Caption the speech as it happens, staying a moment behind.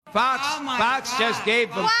Fox just gave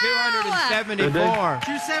them 274.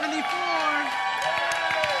 274.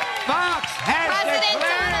 Fox has President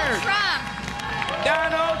declared Donald Trump.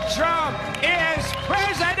 Donald Trump is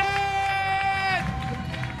president.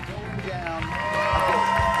 Down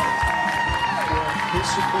his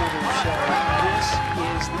supporters say this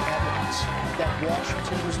is the evidence that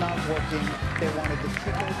Washington was not working. They wanted to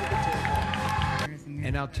kick over the table.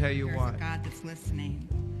 And I'll tell you what. There's a God that's listening.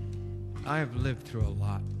 I have lived through a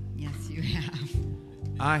lot. Yes, you have.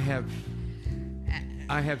 I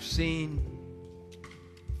have seen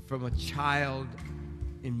from a child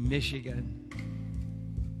in Michigan.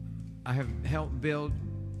 I have helped build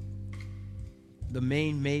the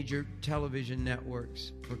main major television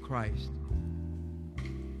networks for Christ.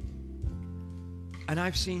 And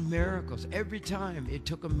I've seen miracles. Every time it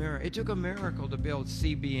took a miracle. It took a miracle to build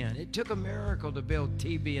CBN. It took a miracle to build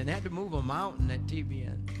TBN. They had to move a mountain at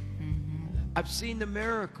TBN. I've seen the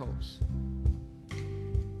miracles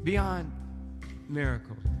beyond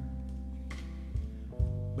miracles.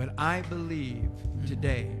 But I believe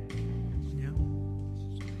today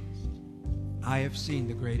I have seen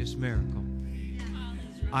the greatest miracle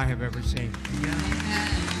I have ever seen.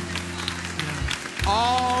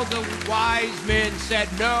 All the wise men said,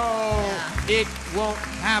 no, it won't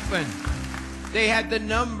happen. They had the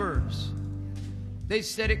numbers. They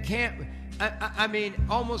said it can't. I mean,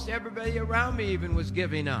 almost everybody around me even was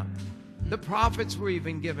giving up. The prophets were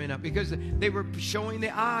even giving up because they were showing the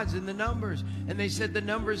odds and the numbers. And they said the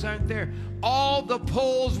numbers aren't there. All the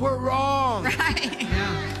polls were wrong. Right.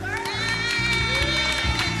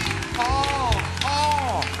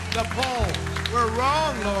 All the polls were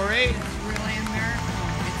wrong, Lori. It's really a miracle.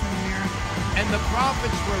 It's a miracle. And the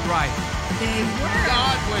prophets were right. They were.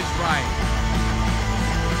 God was right.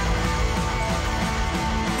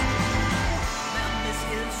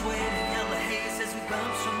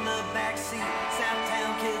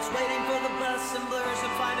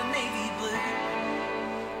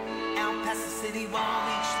 City wall,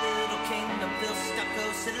 each little kingdom feels stucco,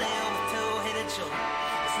 Sileo with toe-headed children.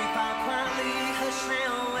 As we fall quietly, hush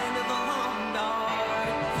now into the long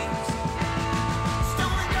dark views.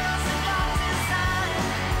 Stolen girls and locked inside,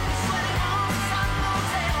 sweating on the sun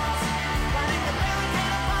motels, riding the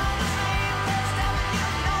barricade of father's name, stabbing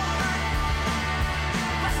you north.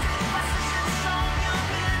 Western Western strong young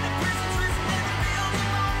men in prisons, risen in the fields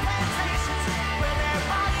and on plantations, where their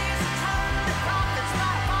bodies are turned to prophets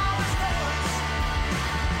by father's voice.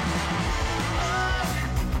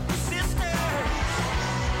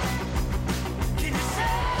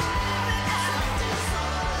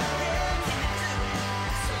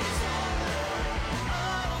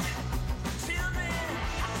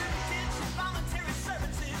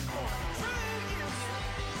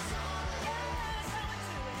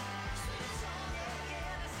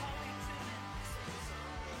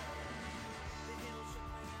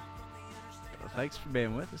 Thanks for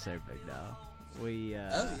being with us there, Big Dog. We, Oh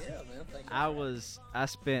yeah, man. Thank you. I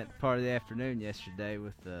spent part of the afternoon yesterday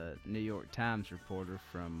with the New York Times reporter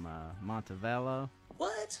from Montevallo.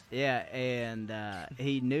 What? Yeah, and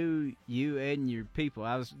he knew you and your people.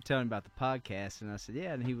 I was telling him about the podcast, and I said,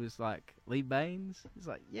 yeah, and he was like, Lee Baines? He's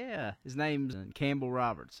like, yeah. His name's Campbell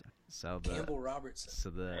Robertson. Campbell Robertson. So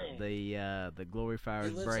the Glory Fires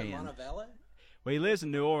He lives brand. in Montevallo? Well, he lives in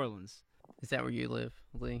New Orleans. Is that where you live,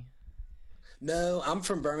 Lee? No, I'm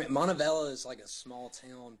from Birmingham. Montevallo is like a small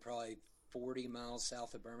town, probably 40 miles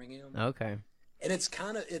south of Birmingham. Okay. And it's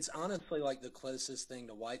honestly like the closest thing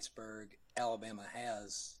to Whitesburg Alabama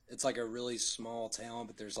has. It's like a really small town,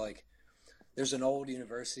 but there's an old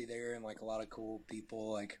university there and like a lot of cool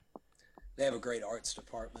people. Like they have a great arts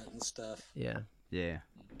department and stuff. Yeah. Yeah.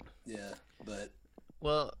 Yeah, but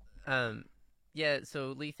Well, yeah,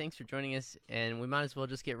 so Lee, thanks for joining us, and we might as well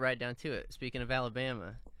just get right down to it. Speaking of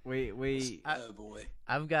Alabama, oh boy,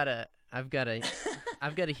 I've got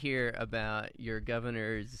to hear about your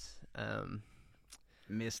governor's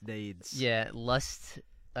misdeeds. Yeah, lusty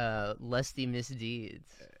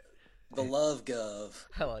misdeeds. The love gov.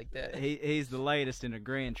 I like that. He's the latest in a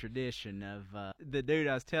grand tradition of the dude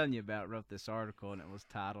I was telling you about wrote this article, and it was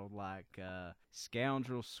titled like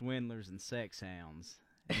 "Scoundrels, Swindlers, and Sex Hounds."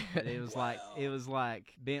 It was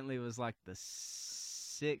like Bentley was like the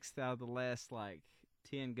 6th out of the last like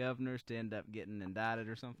 10 governors to end up getting indicted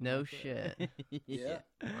or something. No like shit. Yeah.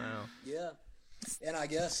 Wow. Yeah. And I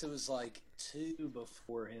guess it was like 2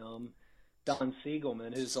 before him. Don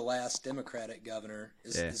Siegelman, who's the last Democratic governor,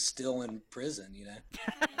 is still in prison, you know.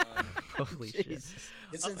 Holy shit.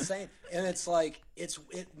 It's insane. And it's like,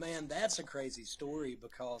 man, that's a crazy story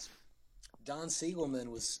because Don Siegelman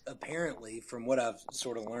was apparently, from what I've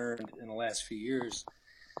sort of learned in the last few years,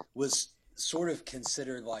 was sort of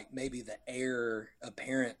considered like maybe the heir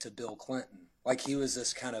apparent to Bill Clinton. Like he was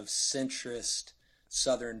this kind of centrist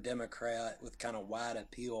Southern Democrat with kind of wide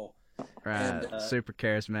appeal. Right, And, super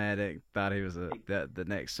charismatic. Thought he was the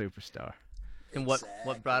next superstar. And what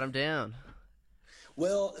brought him down?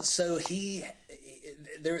 Well, so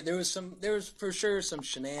there was for sure some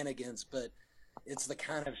shenanigans, but it's the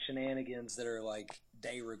kind of shenanigans that are like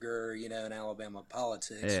de rigueur, in Alabama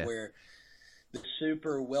politics, where the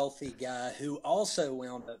super wealthy guy who also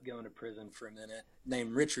wound up going to prison for a minute,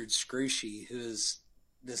 named Richard Scrushy, who is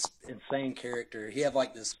this insane character. He had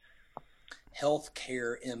like this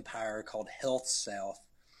healthcare empire called Health South.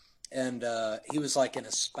 And he was like an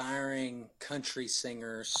aspiring country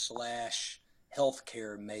singer /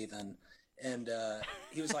 healthcare maven. And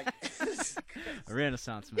he was like a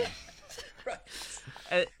Renaissance man.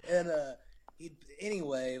 Right. And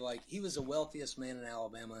he was the wealthiest man in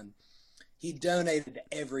Alabama, and he donated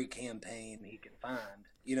to every campaign he could find.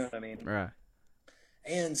 You know what I mean? Right.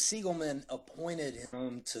 And Siegelman appointed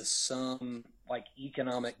him to some like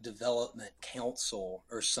economic development council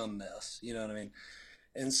or some mess. You know what I mean?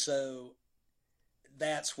 And so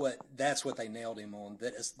that's what they nailed him on.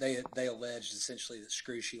 That is, they alleged essentially that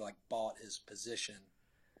Scrushy like bought his position,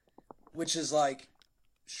 which is like,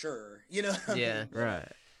 sure, what I mean?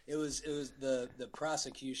 Right. It was the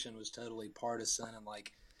prosecution was totally partisan, and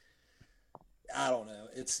like, I don't know.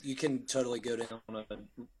 You can totally go down an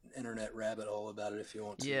internet rabbit hole about it if you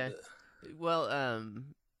want to. Yeah. But... Well,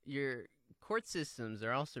 your court systems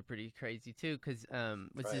are also pretty crazy too, because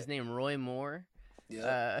what's his name, Roy Moore?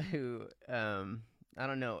 Yeah. Who I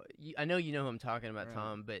don't know. I know you know who I'm talking about, right.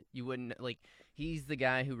 Tom, but you wouldn't like. He's the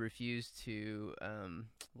guy who refused to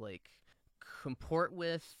comport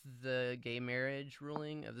with the gay marriage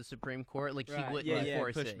ruling of the Supreme Court. Like he wouldn't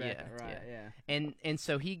enforce it. And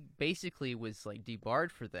so he basically was like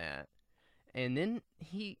debarred for that. And then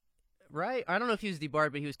I don't know if he was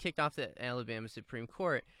debarred, but he was kicked off the Alabama Supreme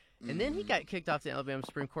Court. And then he got kicked off the Alabama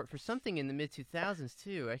Supreme Court for something in the mid 2000s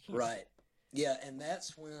too. Right. Yeah, and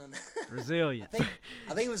that's when resilient.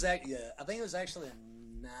 I think it was actually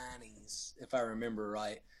the 90s, if I remember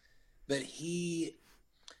right. But he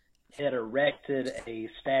had erected a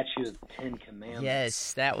statue of the Ten Commandments.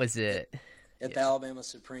 Yes, that was it. At the Alabama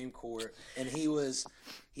Supreme Court, and he was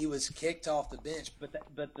kicked off the bench. But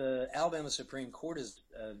the Alabama Supreme Court is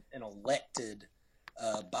an elected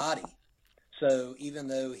body. So even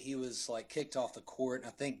though he was like kicked off the court and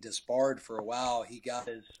I think disbarred for a while, he got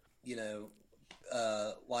his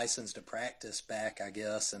license to practice back, I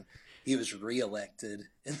guess, and he was reelected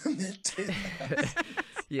in the mid-2000s.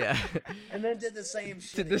 Yeah. And then did the same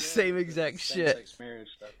shit. Did the same exact shit. Same-sex marriage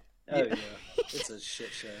stuff. Oh yeah, it's a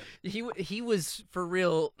shit show. He was for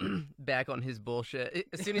real back on his bullshit.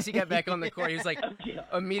 As soon as he got back on the court, he was like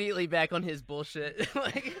immediately back on his bullshit.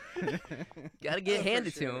 Like, gotta get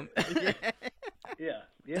handed to him.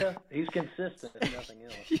 Yeah, he's consistent if nothing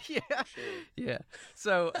else. Yeah, sure. Yeah.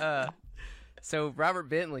 So Robert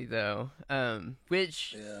Bentley though,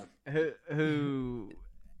 who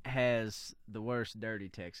has the worst dirty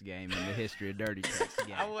text game in the history of dirty text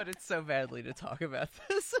games. I wanted so badly to talk about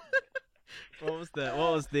this. What was the?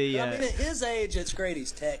 I mean, at his age, it's great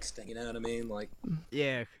he's texting. You know what I mean? Like,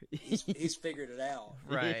 yeah, he's figured it out.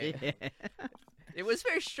 Right. Yeah. It was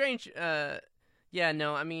very strange. Yeah,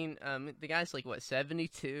 no, I mean, the guy's like, what,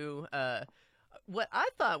 72? What I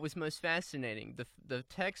thought was most fascinating, the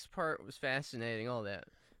text part was fascinating, all that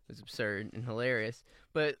was absurd and hilarious,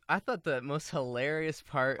 but I thought the most hilarious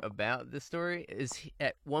part about this story is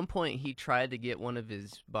at one point he tried to get one of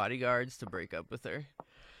his bodyguards to break up with her.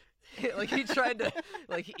 Like, he tried to,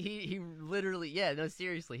 like, he literally, yeah, no,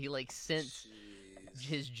 seriously, he, like, sent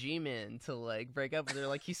his G-men to, like, break up with her,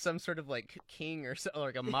 like he's some sort of, like, king or so,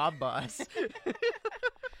 like a mob boss.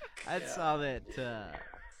 I saw that,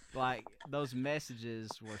 like, those messages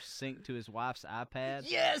were synced to his wife's iPad.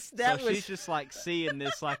 Yes, she's just, like, seeing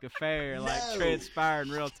this, like, affair, like, transpire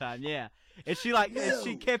in real time, yeah. And she, like, and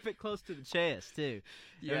she kept it close to the chest, too.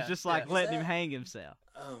 Yeah, it was just, like, letting him hang himself.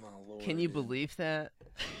 Oh, my Lord. Can you believe that?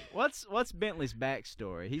 What's Bentley's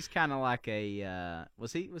backstory? He's kind of like a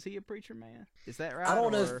was he a preacher man? Is that right? I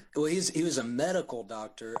don't know. He was a medical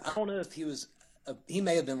doctor. I don't know if he was. He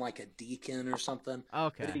may have been like a deacon or something.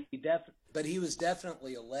 Okay. But he was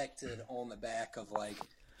definitely elected on the back of like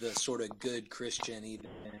the sort of good Christian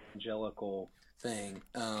evangelical thing.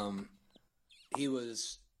 He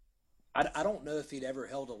was. I don't know if he'd ever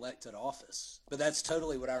held elected office, but that's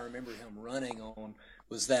totally what I remember him running on,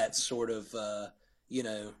 was that sort of,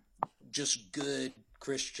 just good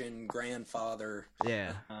Christian grandfather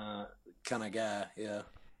kind of guy, yeah.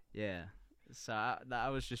 Yeah. So I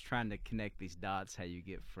was just trying to connect these dots. How you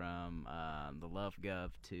get from the Love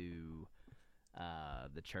Gov to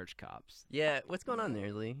the church cops? Yeah, what's going on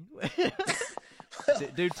there, Lee?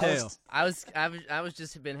 Do tell. I was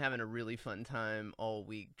just been having a really fun time all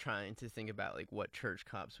week trying to think about like what church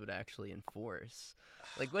cops would actually enforce.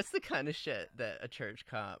 Like, what's the kind of shit that a church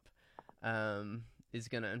cop is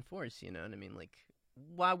gonna enforce? You know what I mean? Like,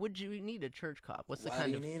 why would you need a church cop? What's the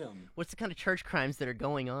kind of church crimes that are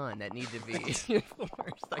going on that need to be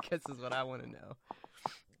enforced? I guess is what I want to know.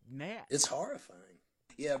 Matt, It's horrifying.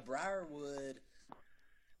 Yeah, Briarwood,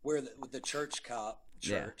 where the church cop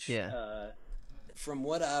church. Yeah. From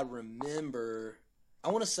what I remember, I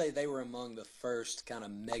want to say they were among the first kind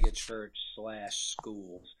of mega church /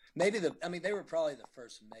 schools. Maybe they were probably the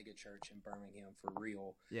first mega church in Birmingham for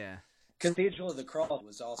real. yeah. Cathedral of the Cross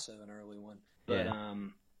was also an early one. But Yeah.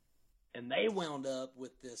 and they wound up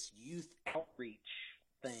with this youth outreach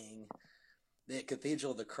thing at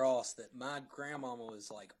Cathedral of the Cross that my grandmama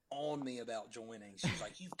was like on me about joining. She was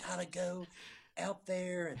like, "You've got to go out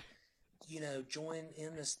there and join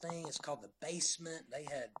in this thing. It's called the Basement." They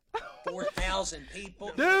had 4,000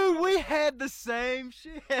 people. Dude, we had the same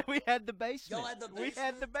shit. We had the basement. Y'all had the We had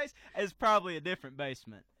basement? the basement. It's probably a different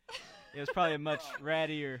basement. It was probably a much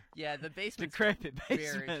rattier, Yeah, the basement. decrepit very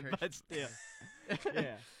basement, church- but still.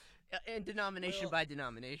 Yeah. And denomination Well- by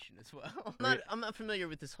denomination as well. I'm not familiar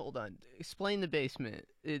with this. Hold on. Explain the basement.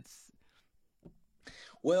 It's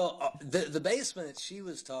Well, the basement that she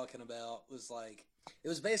was talking about was like, it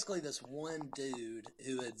was basically this one dude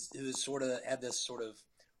who sort of had this sort of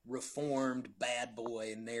reformed bad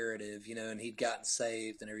boy narrative, and he'd gotten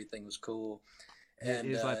saved and everything was cool. And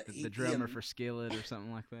he was like the drummer for Skillet or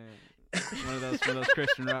something like that. one of those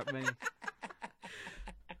Christian rock bands.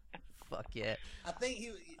 fuck yeah. I think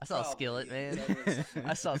I saw probably, Skillet, man. that was-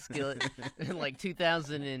 I saw Skillet in like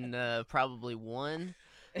 2000 and probably 1.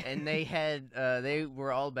 And they had they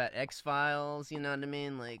were all about X-Files, you know what I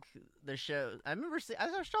mean? Like their show. I remember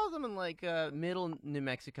I saw them in like Middle New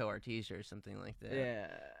Mexico Artesia or something like that. Yeah.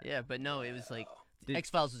 Yeah, but no, it was like Did-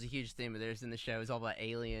 X-Files was a huge theme of theirs in the show. It was all about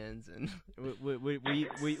aliens and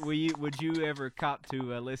Would you ever cop to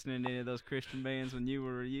listening to any of those Christian bands when you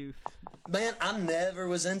were a youth? Man, I never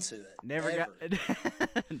was into it. Never Ever.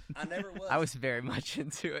 got. I never was. I was very much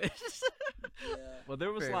into it. Yeah. Well,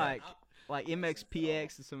 there was Very like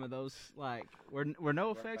MXPX and some of those like were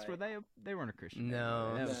No Effects. Were they weren't a Christian band, No.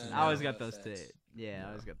 were they? That was- No, I always no got those Effects. two. Yeah, I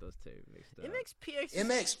always got those two mixed up. MXPX.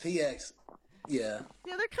 MXPX. Yeah.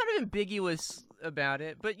 Yeah, they're kind of ambiguous about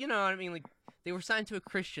it, but you know what I mean. Like they were signed to a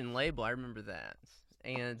Christian label. I remember that,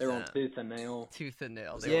 and They're on Tooth and Nail. Tooth and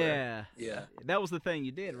Nail. They were- Yeah, Yeah. that was the thing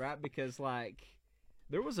you did, right? Because like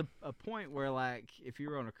there was a point where like if you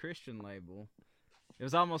were on a Christian label, it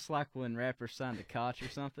was almost like when rappers signed to Koch or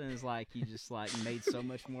something. It's like you just like made so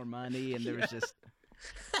much more money, and there was just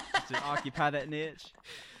to occupy that niche.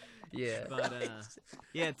 yeah. But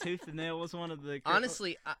yeah, Tooth and Nail was one of the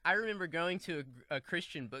Honestly, I remember going to a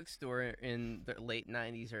Christian bookstore in the late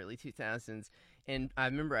 90s, early 2000s, and I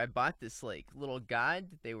remember I bought this like little guide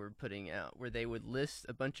that they were putting out where they would list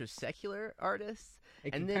a bunch of secular artists,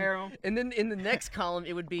 and compare 'em. then in the next column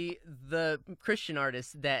it would be the Christian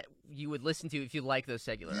artists that you would listen to if you like those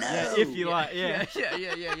secular artists. Yeah, if you like, yeah.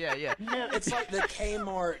 Yeah. No, it's like the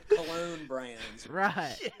Kmart cologne brands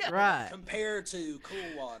Right, Yeah. right. compared to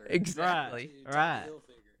Cool Water. Exactly. to Tommy Right.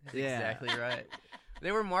 Hilfiger. Yeah. Exactly right.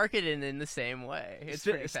 They were marketed in the same way. It's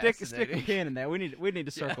pretty Stick fascinating. a pin in that. We need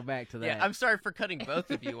to circle back to that. Yeah, I'm sorry for cutting both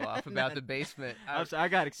of you off about the basement. I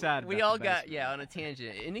got excited. We about all the got basement. on a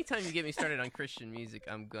tangent. Anytime you get me started on Christian music,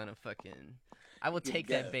 I'm gonna I will take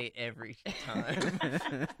go. that bait every time.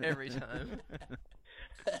 Every time.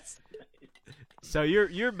 So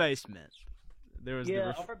your basement, there was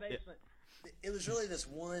Yeah, the our basement. It was really this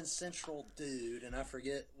one central dude, and I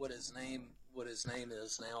forget what his name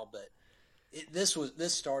is now. But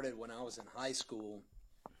this started when I was in high school,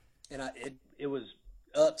 and it was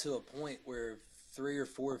up to a point where 3 or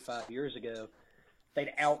 4 or 5 years ago,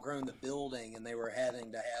 they'd outgrown the building, and they were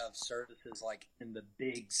having to have services like in the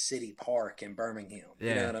big city park in Birmingham.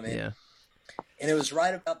 You know what I mean? Yeah. And it was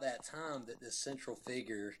right about that time that this central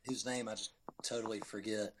figure, whose name I just totally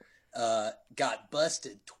forget, got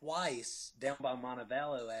busted twice down by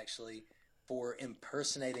Montevallo, actually, for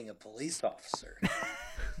impersonating a police officer.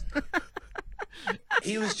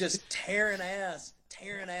 He was just tearing ass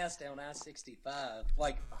down I-65,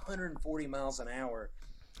 like 140 miles an hour,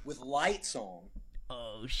 with lights on.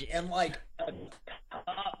 Oh shit. And like a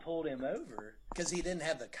cop pulled him over because he didn't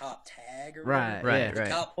have the cop tag or Right, whatever. right. The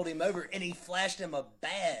cop pulled him over and he flashed him a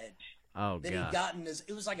badge Oh that god. he'd gotten.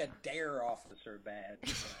 It was like a dare officer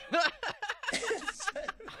badge.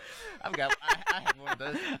 I have one of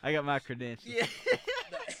those. I got my credentials. Yeah.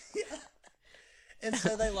 And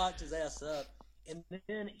so they locked his ass up, and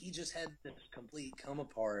then he just had this complete come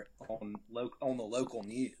apart on the local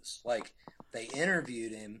news. Like, they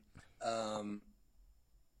interviewed him, and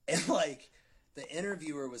like the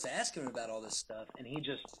interviewer was asking him about all this stuff, and he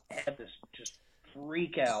just had this just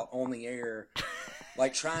freak out on the air,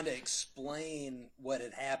 like trying to explain what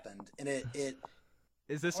had happened. And it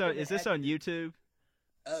Is this on YouTube?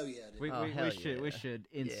 oh yeah, dude. We should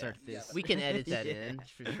insert this. We can edit that in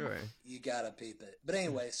for sure. You gotta peep it. But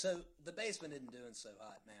anyway, so the basement isn't doing so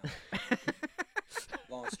hot now.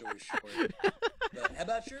 Long story short. But how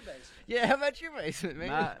about your basement? Yeah, how about your basement,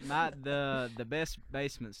 man? The best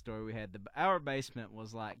basement story we had. Our basement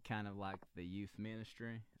was like kind of like the youth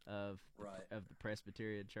ministry of the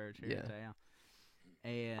Presbyterian Church here in town.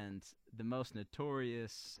 And the most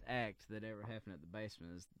notorious act that ever happened at the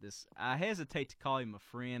basement is this. I hesitate to call him a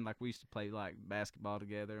friend. Like, we used to play like basketball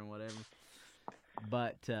together and whatever.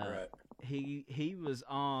 But he was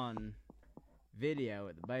on video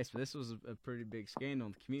at the basement. This was a pretty big scandal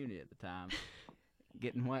in the community at the time.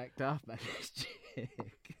 Getting whacked off by this chick.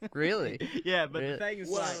 Really? Yeah, but Really? the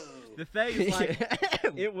thing is like,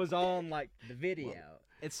 it was on like the video.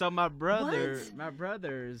 And so my brothers.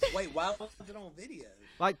 Wait, why was it on video?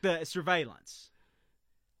 Like the surveillance.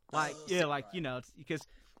 Like, because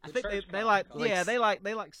I think they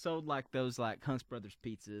sold like those like Hunt's Brothers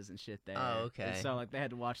pizzas and shit there. Oh, okay. And so like they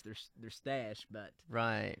had to watch their stash, but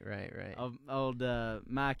Right. old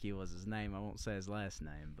Mikey was his name. I won't say his last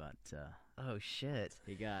name, but Oh shit.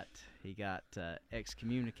 he got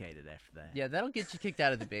excommunicated after that. Yeah, that'll get you kicked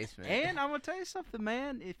out of the basement. And I'm gonna tell you something,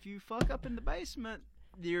 man. If you fuck up in the basement,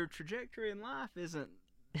 your trajectory in life isn't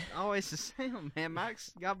always the same, man.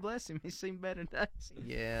 Mike's, God bless him, he's seen better days.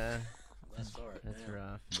 Yeah. That's hard. That's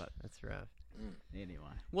rough. But That's rough.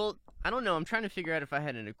 anyway, Well, I don't know. I'm trying to figure out if I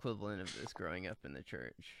had an equivalent of this growing up in the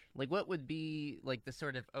church. Like, what would be like the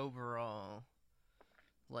sort of overall,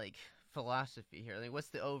 like, philosophy here? Like, what's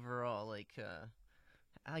the overall like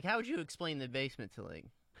how would you explain the basement to like?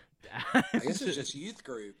 I guess it's just youth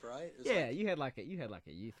group, right? It's yeah, like, you had like a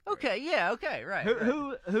youth group. Okay, yeah, okay, right.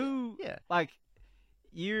 Who Yeah. like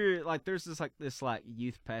you're like there's this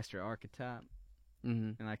youth pastor archetype.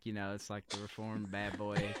 Mm-hmm. And it's like the reformed bad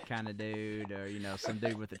boy kind of dude, or some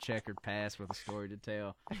dude with a checkered past with a story to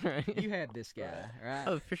tell. You had this guy, right?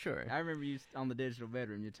 Oh, for sure. I remember you on the Digital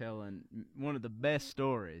Bedroom. You're telling one of the best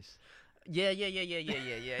stories. Yeah. Okay,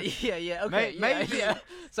 Maybe yeah.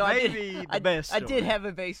 So maybe the best I did story. have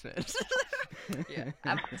a basement. Yeah,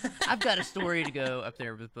 I've got a story to go up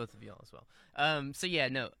there with both of y'all as well. I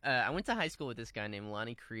went to high school with this guy named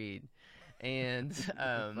Lonnie Creed, and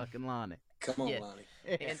fucking Lonnie. come on, yeah. Lonnie.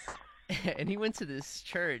 and he went to this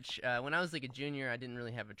church when I was like a junior. I didn't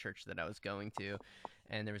really have a church that I was going to,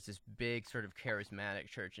 and there was this big sort of charismatic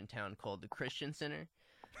church in town called the Christian Center.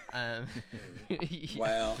 Wow,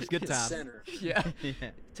 It's good time. Center. Yeah,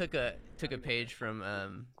 took a page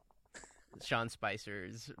from Sean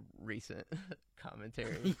Spicer's recent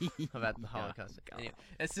commentary about the Holocaust. Anyway,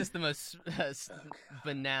 it's just the most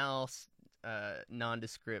banal,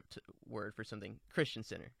 nondescript word for something. Christian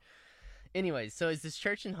Center. Anyways, so it's this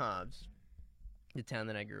church in Hobbs, the town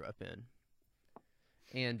that I grew up in,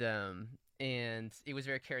 and it was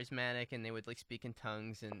very charismatic, and they would like speak in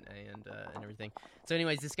tongues and everything. So,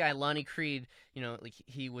 anyways, this guy Lonnie Creed,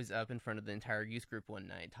 he was up in front of the entire youth group one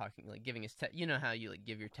night, talking, like giving his how you like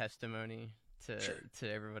give your testimony to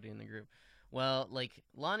everybody in the group. Well, like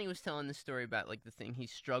Lonnie was telling the story about like the thing he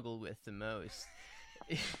struggled with the most.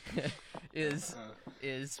 is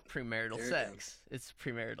premarital sex. It's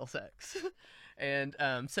premarital sex. And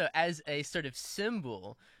so as a sort of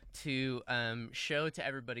symbol to show to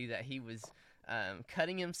everybody that he was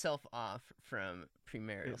cutting himself off from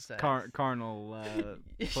premarital sex. Carnal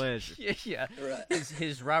pleasure. Yeah. Right.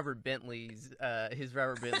 His Robert Bentley's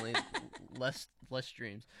lust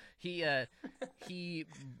dreams. He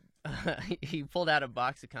pulled out a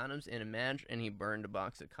box of condoms in a match, and he burned a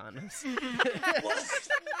box of condoms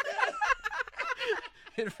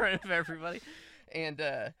in front of everybody. And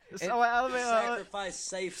sacrifice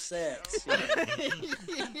safe sex.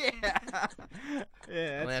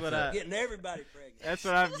 Yeah, that's what Getting everybody pregnant. That's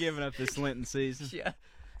what I've given up this Lenten season. Yeah.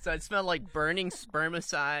 So it smelled like burning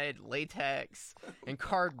spermicide, latex, and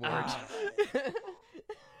cardboard.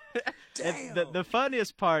 And the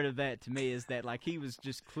funniest part of that to me is that like he was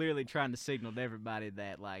just clearly trying to signal to everybody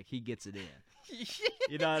that like he gets it in.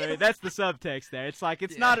 You know what I mean? That's the subtext there. It's like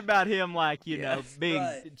it's not about him like being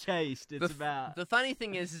chaste. It's about the funny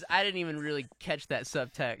thing is I didn't even really catch that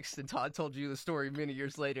subtext until I told you the story many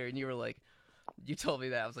years later, and you were like, you told me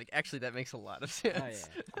that, I was like, actually, that makes a lot of sense.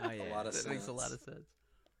 Oh yeah. A lot of That makes a sense. lot of sense.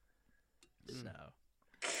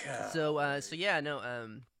 So So yeah, no,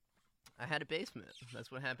 I had a basement.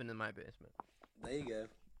 That's what happened in my basement. There you go.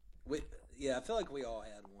 I feel like we all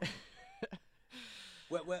had one.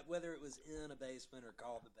 Whether it was in a basement or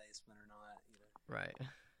called the basement or not,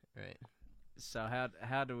 Right. So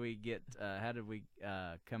how do we get how did we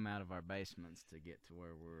come out of our basements to get to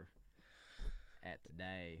where we're at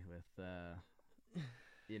today with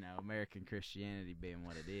American Christianity being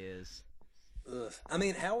what it is? Ugh. I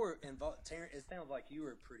mean, how we're involved? Terrence, it sounds like you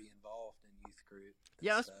were pretty involved in youth group.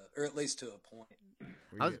 Yeah, I was- or at least to a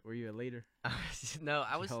point. Were you a leader? No, I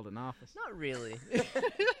Did you was hold an office? not really.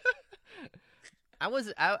 I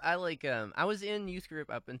was I was in youth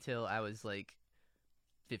group up until I was like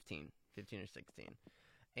 15 or 16.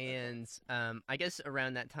 And I guess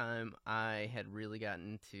around that time I had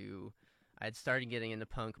started getting into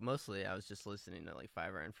punk. Mostly I was just listening to like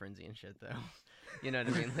Five Iron Frenzy and shit though. You know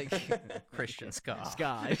what I mean? Like Christian ska.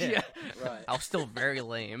 Yeah. Right. I was still very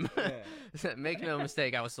lame. Make no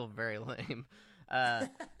mistake, I was still very lame.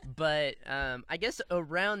 But I guess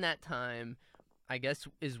around that time,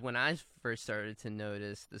 is when I first started to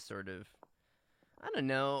notice the sort of, I don't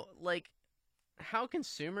know, like how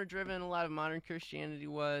consumer driven a lot of modern Christianity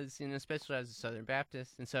was, especially as a Southern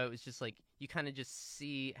Baptist. And so it was just like, you kind of just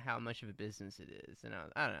see how much of a business it is. And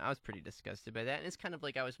I don't know, I was pretty disgusted by that. And it's kind of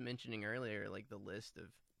like I was mentioning earlier, like the list of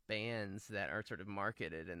bands that are sort of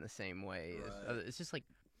marketed in the same way. Right. It's just like,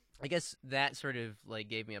 I guess that sort of like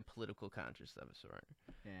gave me a political conscience of a sort.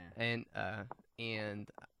 Yeah. And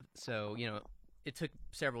so, it took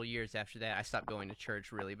several years after that. I stopped going to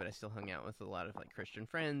church really, but I still hung out with a lot of like Christian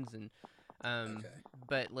friends and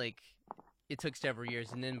but like it took several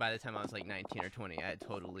years, and then by the time I was like 19 or 20, I had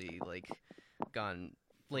totally like gone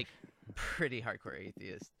like pretty hardcore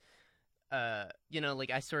atheist. Like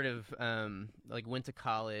I sort of like went to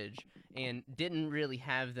college and didn't really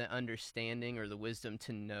have the understanding or the wisdom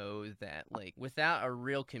to know that like without a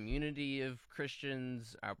real community of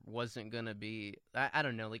Christians, I wasn't gonna be. I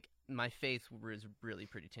don't know, like my faith was really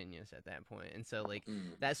pretty tenuous at that point, and so like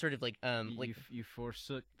that sort of like you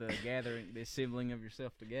forsook the gathering, the assembling of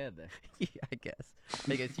yourself together. Yeah, I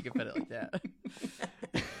guess you could put it like that.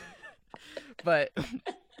 but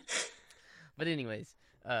anyways,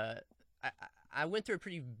 I went through a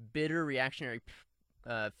pretty bitter reactionary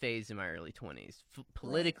phase in my early 20s,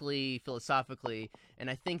 politically, philosophically, and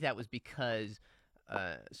I think that was because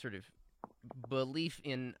sort of belief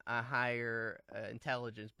in a higher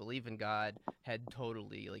intelligence, belief in God, had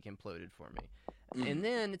totally like imploded for me. And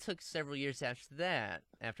then it took several years after that,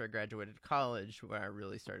 after I graduated college, where I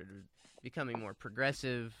really started becoming more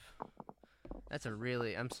progressive.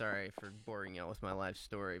 I'm sorry for boring y'all with my life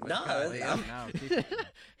story, but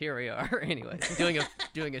here we are. Anyway, doing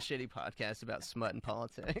a shitty podcast about smut and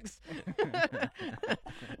politics.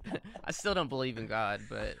 I still don't believe in God,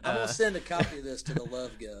 but I'm gonna send a copy of this to the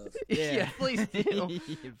Love Gov. Yeah, please do.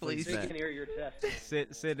 Please So you can hear your testimony.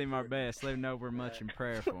 Send him our best. Let him know we're much in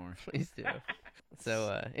prayer for him. Please do.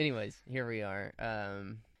 So, anyways, here we are.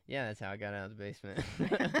 Yeah, that's how I got out of the basement.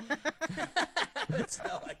 That's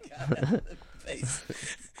how I got out of the basement.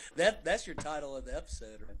 That's your title of the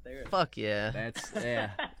episode right there. Fuck yeah. It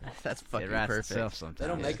That's fucking writes perfect. itself sometimes. They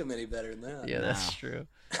don't make them any better than that. Yeah, that's true.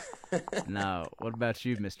 No. What about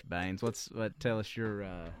you, Mr. Baines? Tell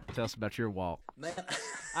us about your walk. Man,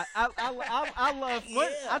 I love. Yeah.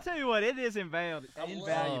 I tell you what, it is invaluable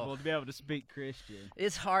love- to be able to speak Christian.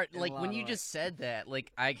 It's hard. In a Like lot when of you ways. just said that,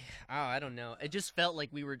 like I don't know. It just felt like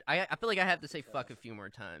we were. I feel like I have to say fuck a few more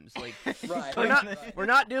times. Like right. we're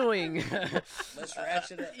not doing. Let's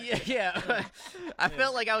ratchet it. Yeah. I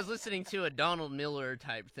felt like I was listening to a Donald Miller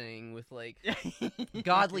type thing with like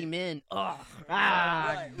godly men. Oh,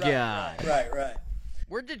 Right, God. Right.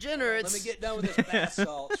 we're degenerates. Let me get done with this bath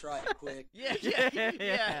salts right quick.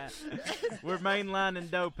 Yeah. We're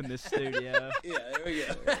mainlining dope in this studio, Yeah, there we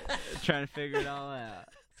go. trying to figure it all out.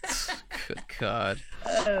 Good God.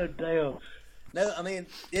 Oh damn. No, I mean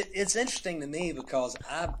it's interesting to me because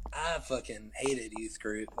I fucking hated youth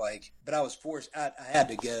group, like, but I was forced. I had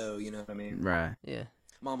to go. You know what I mean? Right. Yeah.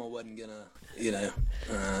 Mama wasn't gonna,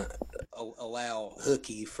 allow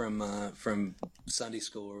hooky from Sunday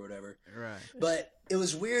school or whatever. Right. But it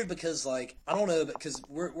was weird because, like, I don't know, because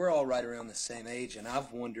we're all right around the same age, and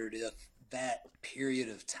I've wondered if that period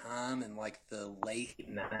of time in like the late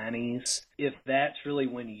 90s, if that's really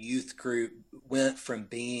when youth group went from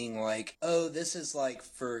being like, oh, this is like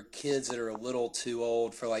for kids that are a little too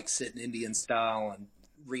old for like sitting Indian style and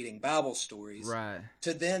reading Bible stories, Right.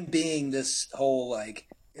 to then being this whole like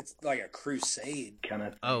it's like a crusade kind of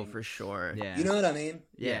thing. Oh, for sure. Yeah. You know what I mean?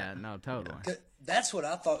 Yeah, no, totally. 'Cause that's what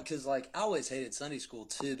I thought, because like I always hated Sunday school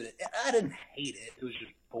too, but I didn't hate it. It was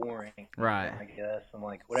just boring, Right. I guess, and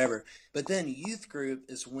like whatever. But then youth group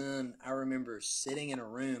is when I remember sitting in a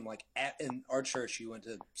room, like in our church. You went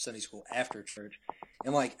to Sunday school after church,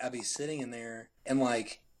 and like I'd be sitting in there, and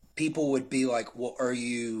like people would be like, "Well, are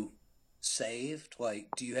you saved? Like,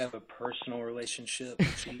 do you have a personal relationship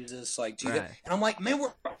with Jesus? Like, do you?" Right. And I'm like, "Man,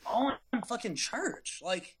 we're all in fucking church.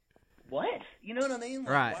 Like, what? You know what I mean? Like,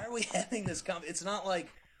 Right. why are we having this? It's not like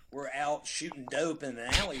we're out shooting dope in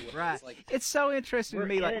an alleyway. Right. It's like It's so interesting we're to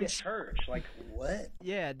me. in Like, church. Like, what?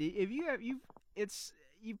 yeah, if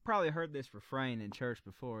you've probably heard this refrain in church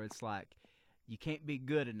before. It's like, you can't be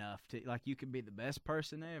good enough to, like, you can be the best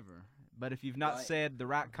person ever, but if you've not Right. said the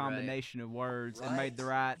right combination of words and made the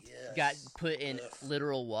Right. right, Yes. Got put in Ugh.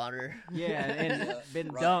 literal water. yeah, and Yeah, been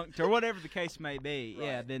right. dunked or whatever the case may be,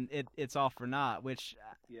 yeah, Right. then it's all for naught. Which,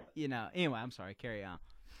 Yeah. you know, anyway, I'm sorry. Carry on.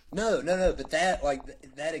 No. But that, like,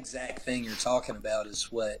 that exact thing you're talking about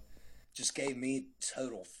is what just gave me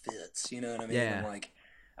total fits. You know what I mean? Yeah. And, like,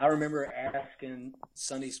 I remember asking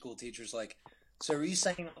Sunday school teachers, like, "So are you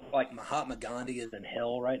saying like Mahatma Gandhi is in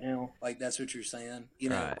hell right now? Like, that's what you're saying?" You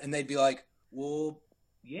know? Right. And they'd be like, "Well,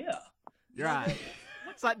 yeah." You know, Right.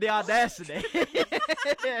 It's like the audacity.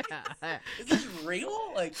 Yeah. Is this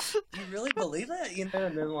real? Like, you really believe that? You know,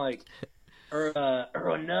 and then like, or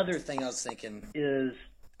another thing I was thinking is,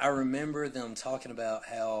 I remember them talking about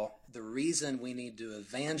how the reason we need to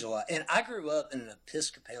evangelize, and I grew up in an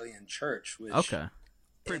Episcopalian church, which Okay.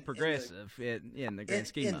 Pretty in the- progressive in the grand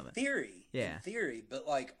scheme of it. theory, Yeah. in theory, but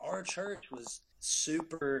like our church was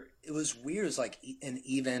super. It was weird. It was like an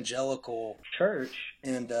evangelical church,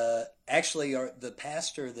 and actually, the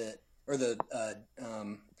pastor that, or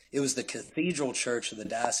it was the Cathedral Church of the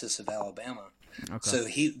Diocese of Alabama. Okay. So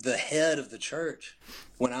the head of the church,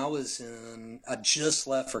 when I just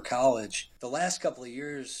left for college, the last couple of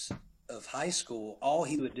years of high school, all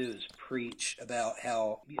he would do is preach about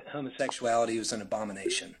how homosexuality was an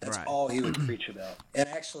abomination. That's Right. all he would preach about. And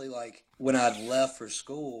actually, like, when I'd left for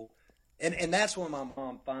school, and that's when my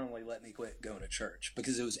mom finally let me quit going to church,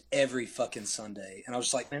 because it was every fucking Sunday. And I was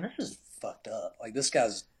just like, man, this is fucked up. Like, this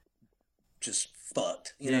guy's just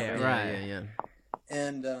fucked. You know Yeah, what I mean? right. Yeah.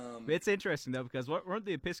 And It's interesting though, because weren't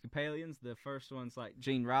the Episcopalians the first ones? Like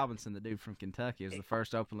Gene Robinson, the dude from Kentucky, was the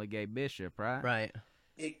first openly gay bishop, right? Right.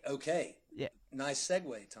 okay. Yeah. Nice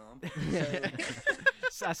segue, Tom.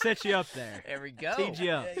 So I set you up there. There we go. Teed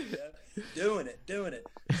you up. There you go. Doing it.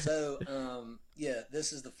 So, yeah,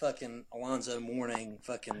 this is the fucking Alonzo Mourning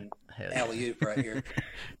fucking Hell yeah. alley-oop right here.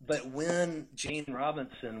 But when Gene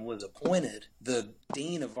Robinson was appointed, the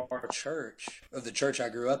dean of our church, of the church I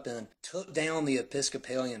grew up in, took down the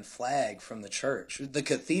Episcopalian flag from the church, the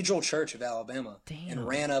Cathedral Church of Alabama, and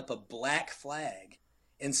ran up a black flag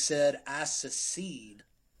and said, "I secede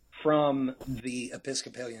from the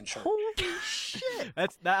Episcopalian Church." Holy shit.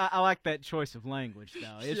 I like that choice of language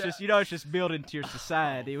though. It's just it's just built into your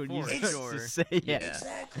society when you For sure. say yeah.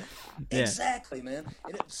 Exactly. Yeah. Exactly, man.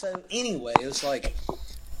 So anyway, it was like,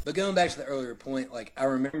 but going back to the earlier point, like, I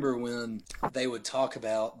remember when they would talk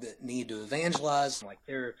about the need to evangelize, like,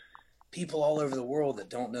 there are people all over the world that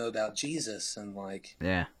don't know about Jesus, and like,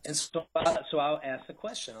 Yeah. and so I asked the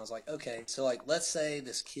question. I was like, okay, so like, let's say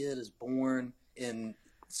this kid is born in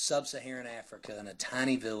sub-Saharan Africa in a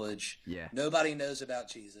tiny village. Yeah. Nobody knows about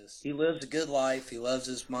Jesus. He lives a good life. He loves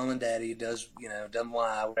his mom and daddy. He does, doesn't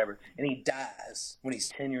lie, whatever. And he dies when he's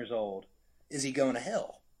 10 years old. Is he going to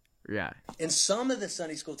hell? Yeah. And some of the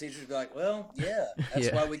Sunday school teachers would be like, well, yeah,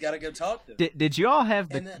 that's why we got to go talk to him. Did you all have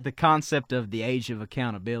And then- the concept of the age of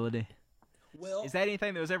accountability? Well, Is that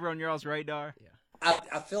anything that was ever on y'all's radar? Yeah.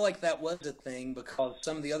 I feel like that was a thing, because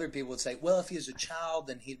some of the other people would say, well, if he was a child,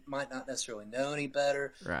 then he might not necessarily know any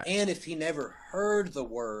better. Right. And if he never heard the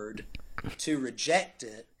word to reject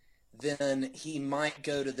it, then he might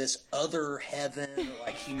go to this other heaven, or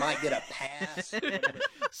like he might get a pass. Or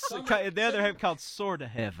whatever. The other have called Sorta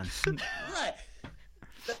Heaven. Right.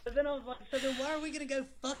 But then I was like, so then why are we going to go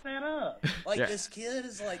fuck that up? Like, Yeah. this kid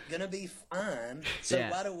is, like, going to be fine. So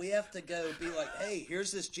Yeah. why do we have to go be like, hey,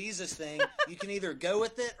 here's this Jesus thing. You can either go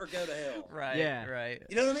with it or go to hell. Right. Yeah. Right.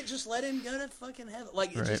 You know what I mean? Just let him go to fucking heaven.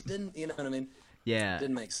 Like, it just didn't, you know what I mean? Yeah.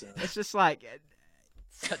 Didn't make sense. It's just like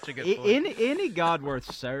Such a good point. any God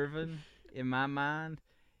worth serving, in my mind,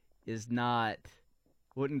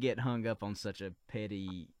 wouldn't get hung up on such a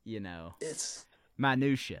petty, It's,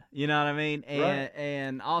 minutia. You know what I mean? And Right.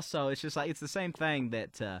 and also it's just like it's the same thing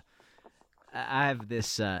that I have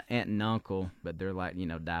this aunt and uncle, but they're like,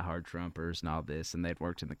 diehard Trumpers and all this, and they'd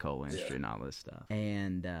worked in the coal industry and all this stuff.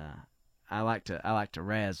 And I like to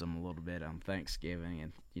razz them a little bit on Thanksgiving,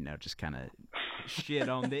 and just kind of shit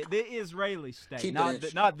on the Israeli state, not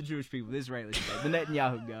the Jewish people, the Israeli state, the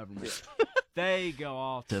Netanyahu government. They go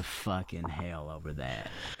off to fucking hell over that.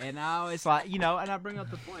 And I always and I bring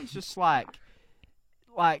up the point. It's just like,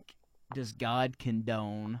 does God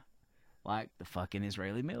condone the fucking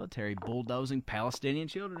Israeli military bulldozing Palestinian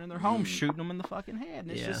children in their homes, shooting them in the fucking head?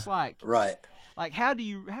 And it's just right. Like, how do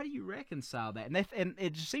you reconcile that? And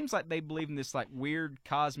it just seems like they believe in this weird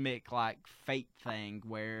cosmic fate thing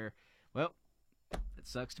where, well, it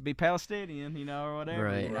sucks to be Palestinian, or whatever,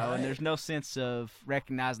 right. And there's no sense of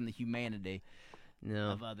recognizing the humanity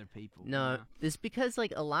of other people. No, it's because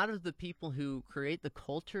a lot of the people who create the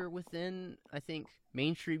culture within, I think,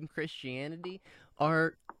 mainstream Christianity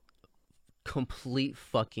are complete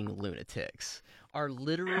fucking lunatics, are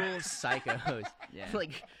literal psychos. Yeah.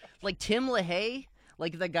 Like Tim LaHaye,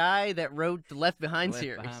 the guy that wrote the Left Behind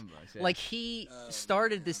series. He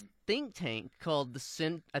started this think tank called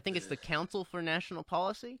I think it's the Council for National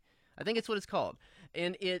Policy. I think it's what it's called.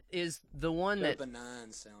 And it is the one so that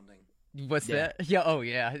benign sounding. What's that? Yeah, oh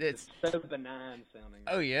yeah. It's so benign sounding.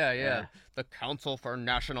 Oh yeah. The Council for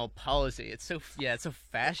National Policy. It's so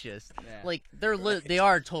fascist. Yeah. They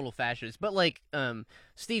are total fascists. But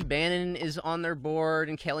Steve Bannon is on their board,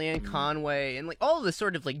 and Kellyanne Conway, and all the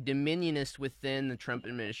sort of dominionists within the Trump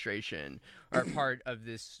administration are part of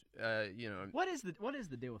this. What is the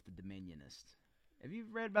deal with the dominionists? Have you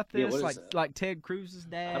read about this? Yeah, Ted Cruz's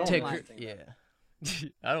dad. Yeah.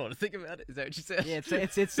 I don't want to think about it. Is that what you said? Yeah,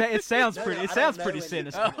 it sounds pretty. It sounds pretty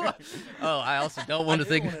sinister. I also don't want to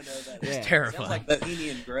think. It's terrifying. Sounds like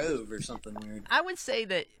Bohemian Grove or something weird. I would say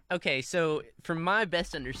that. Okay, so from my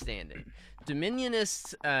best understanding,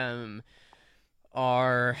 dominionists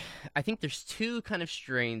are. I think there's two kind of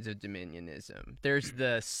strains of dominionism. There's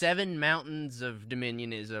the 7 mountains of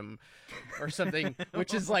dominionism, or something,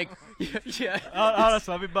 which is yeah.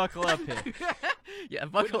 Honestly, let me buckle up here. Yeah,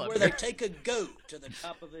 buckle up. Where they take a goat to the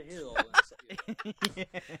top of a hill.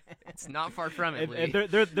 It's not far from it. And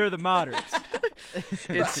they're the moderates.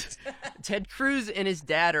 It's Ted Cruz and his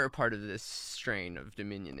dad are a part of this strain of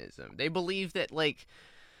dominionism. They believe that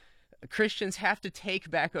Christians have to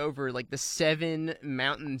take back over the 7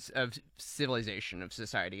 mountains of civilization of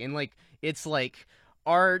society, and it's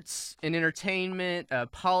arts and entertainment,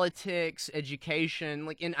 politics,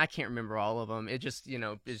 education, and I can't remember all of them. It just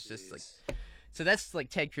it's just so that's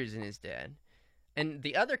Ted Cruz and his dad. And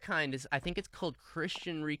the other kind is, I think it's called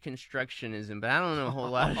Christian Reconstructionism, but I don't know a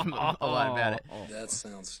lot about it. That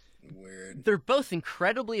sounds weird. They're both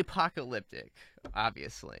incredibly apocalyptic,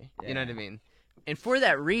 obviously. Yeah. You know what I mean? And for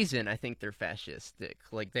that reason, I think they're fascistic.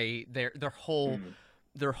 Their whole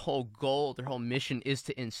goal, their whole mission is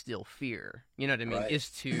to instill fear. You know what I mean? Right. Is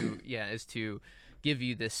to give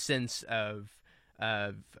you this sense of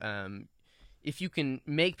if you can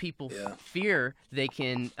make people fear, they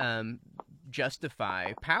can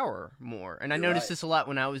justify power more. And I noticed this a lot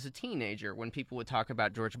when I was a teenager, when people would talk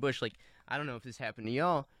about George Bush. I don't know if this happened to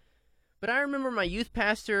y'all, but I remember my youth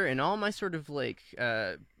pastor and all my sort of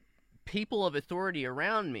people of authority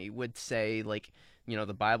around me would say,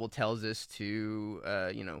 the Bible tells us to,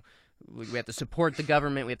 we have to support the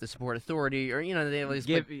government, we have to support authority, or they always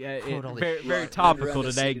quote all this very topical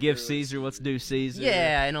today. Give Caesar what's due Caesar.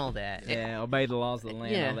 Yeah, and all that. Yeah, obey the laws of the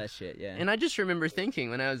land, all that shit. Yeah. And I just remember thinking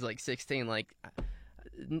when I was 16,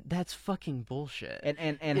 that's fucking bullshit.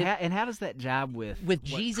 And how does that jibe with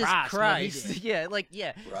Jesus Christ? Yeah,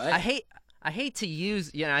 Right. I hate to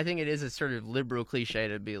use, I think it is a sort of liberal cliche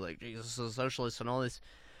to be Jesus is a socialist and all this,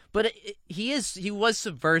 but he was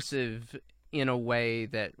subversive in a way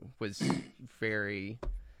that was very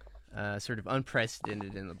sort of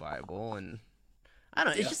unprecedented in the Bible, and I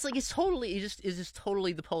don't know. It's just it's just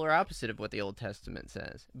totally the polar opposite of what the Old Testament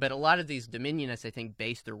says. But a lot of these dominionists, I think,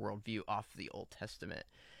 base their worldview off the Old Testament,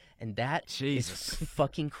 and that is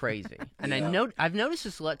fucking crazy. And I've noticed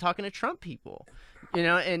this a lot talking to Trump people.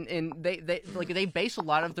 And they base a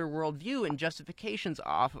lot of their worldview and justifications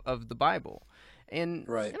off of the Bible. And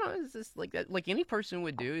it's just like that. Like any person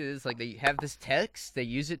would do is they have this text, they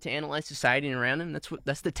use it to analyze society around them.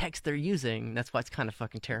 That's the text they're using. That's why it's kind of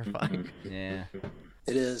fucking terrifying. Yeah,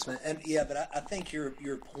 it is, man. And but I think your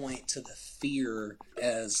point to the fear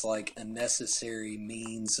as a necessary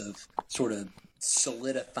means of sort of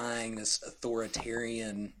solidifying this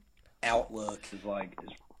authoritarian outlook is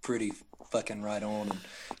pretty fucking right on, and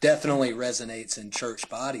definitely resonates in church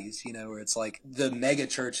bodies, where it's like the mega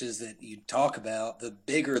churches that you talk about, the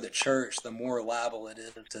bigger the church, the more liable it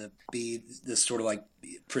is to be this sort of like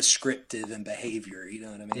prescriptive in behavior, you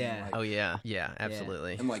know what I mean? Yeah. Like, Oh yeah, yeah,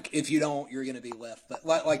 absolutely. and like if you don't, you're going to be left, but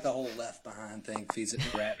like the whole Left Behind thing feeds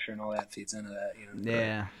into Rapture and all that feeds into that,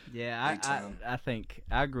 Yeah, yeah. Big time. I think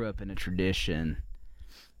I grew up in a tradition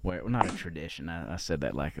where, well, not a tradition. I said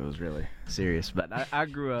that like it was really serious, but I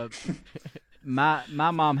grew up. My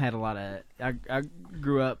mom had a lot of. I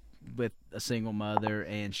grew up with a single mother,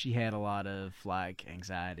 and she had a lot of like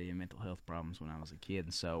anxiety and mental health problems when I was a kid,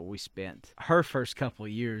 and so we spent her first couple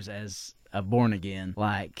of years as a born again,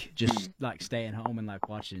 like just like staying home and like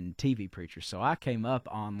watching TV preachers. So I came up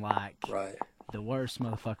on like. Right. The worst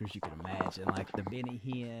motherfuckers you could imagine, like the Benny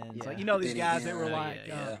Hinn's, Yeah. like these Benny guys Hinn, that were like,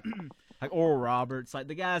 yeah. like Oral Roberts, like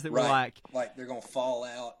the guys that were Right. like They're gonna fall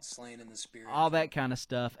out, slain in the spirit, all that kind of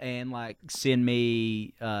stuff, and like send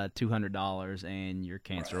me $200 and your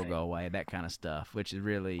cancer will Right. go away, that kind of stuff, which is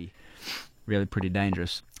really, really pretty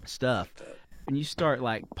dangerous stuff. When you start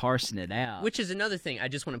like parsing it out, Which is another thing I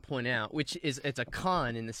just want to point out, which is it's a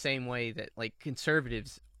con in the same way that like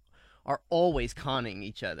conservatives are always conning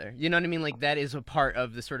each other. You know what I mean? Like that is a part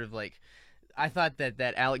of the sort of like. I thought that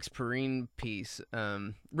Alex Perrine piece,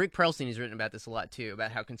 Rick Perlstein has written about this a lot too,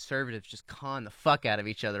 about how conservatives just con the fuck out of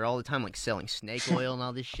each other all the time, like selling snake oil and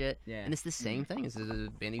all this shit. Yeah. And it's the same thing as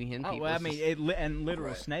the Benny Hinn people. oh, well, I It's mean, just- and literal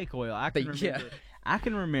Right. snake oil. I can But, remember. yeah. I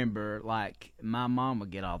can remember like my mom would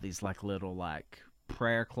get all these like little like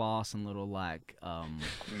prayer cloths and little like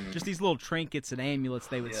just these little trinkets and amulets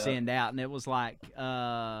they would send out, and it was like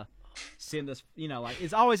send us, like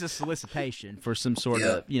it's always a solicitation for some sort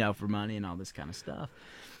of, for money and all this kind of stuff.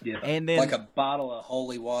 Yeah. And then Like a bottle of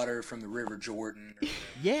holy water from the River Jordan. Or,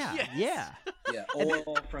 yeah, yeah,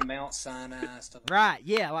 oil from Mount Sinai, stuff. right,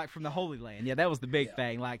 yeah, like from the Holy Land. Yeah, that was the big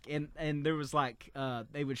thing. Like, and there was like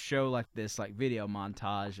they would show like this like video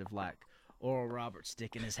montage of like Oral Roberts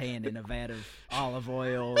sticking his hand in a vat of olive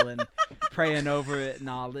oil and praying over it and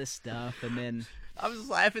all this stuff, and then. I was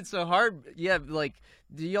laughing so hard. Yeah, like,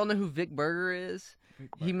 do y'all know who Vic Berger is?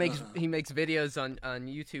 He makes videos on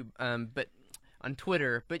YouTube, but on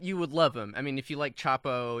Twitter. But you would love him. I mean, if you like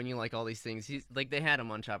Chapo and you like all these things, he's like they had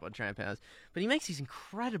him on Chapo Tramp House. But he makes these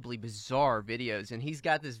incredibly bizarre videos, and he's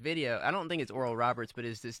got this video. I don't think it's Oral Roberts, but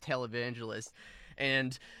it's this televangelist,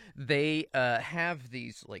 and they have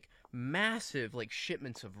these like massive like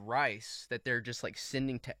shipments of rice that they're just like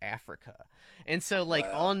sending to Africa, and so like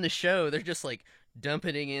on the show they're just like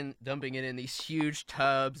dumping it in these huge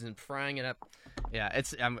tubs and frying it up. Yeah,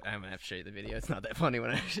 I'm gonna have to show you the video. It's not that funny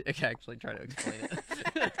when I actually try to explain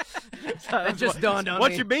it. It just dawned on me.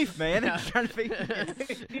 What's your beef, man? Yeah. I'm trying to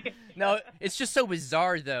figure. No, it's just so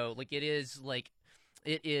bizarre though. Like it is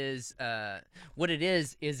what it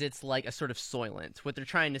is it's like a sort of soylent. What they're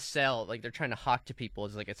trying to sell, like they're trying to hawk to people,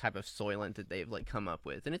 is like a type of soylent that they've like come up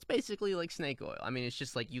with, and it's basically like snake oil. I mean, it's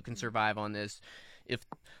just like you can survive on this if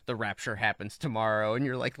the rapture happens tomorrow and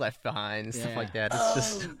you're like left behind and stuff like that. It's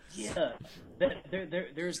just Yeah.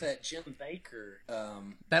 There's that Jim Baker.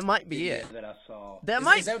 that might be video it. that I saw. That is,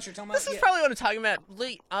 might. Is that what you're talking about? This is probably what I'm talking about.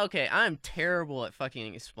 Okay, I'm terrible at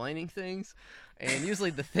fucking explaining things, and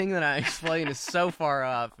usually the thing that I explain is so far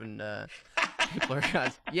off, and people are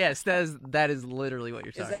guys. Yes, that is literally what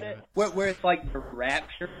you're Is talking that it? about. Where it's like the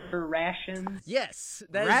rapture rations? Yes,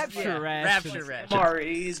 that Rapture is, yeah, rations. Rapture rations.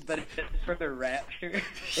 Maries, but it's for the rapture.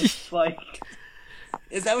 It's like,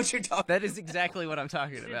 is that what you're talking? That is exactly what I'm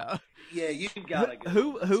talking about. Yeah, you gotta go.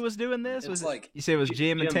 Who was doing this? It's Was like you said it was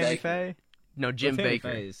Jim and Jim Tammy Baker. Faye? No, Jim Tammy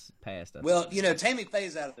Baker. Faye's passed. I Well, think. Tammy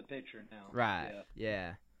Faye's out of the picture now. Right.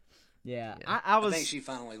 Yeah. Yeah. Yeah. I I think was she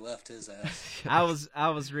finally left his ass. I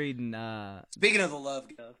was reading Speaking of the love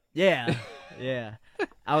stuff. yeah.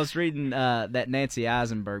 I was reading that Nancy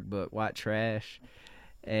Eisenberg book, White Trash.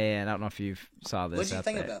 And I don't know if you saw this. What did you out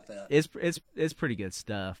think there. about that? It's pretty good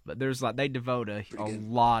stuff, but there's like they devote a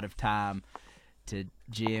good. lot of time to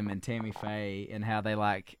Jim and Tammy Faye and how they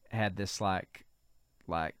like had this like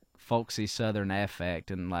folksy Southern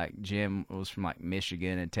affect, and like Jim was from like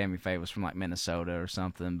Michigan and Tammy Faye was from like Minnesota or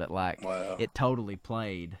something, but like Wow. it totally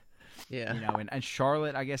played. Yeah. And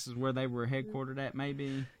Charlotte, I guess, is where they were headquartered at,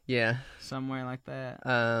 maybe Yeah. somewhere like that.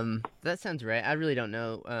 That sounds right. I really don't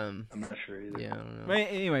know. I'm not sure either. Yeah, I don't know. But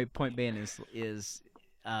anyway, point being is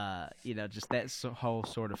just that whole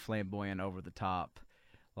sort of flamboyant, over the top,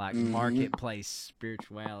 like marketplace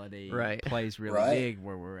spirituality, Right. plays really Right. big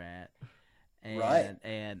where we're at. And, Right.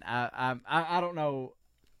 And I don't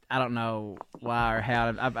know why or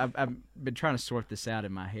how. I've been trying to sort this out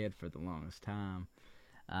in my head for the longest time.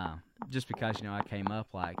 Just because, you know, I came up,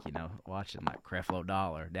 like, you know, watching, like, Creflo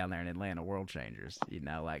Dollar down there in Atlanta, World Changers, you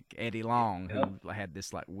know, like Eddie Long, who had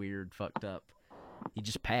this, like, weird, fucked up, he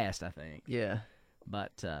just passed, I think. Yeah.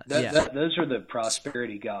 But, those are the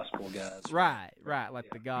prosperity gospel guys. Right, like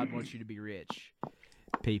the God wants you to be rich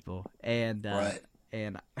people. And,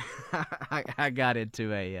 and I got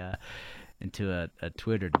into a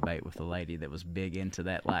Twitter debate with a lady that was big into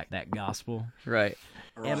that, like, that gospel. Right.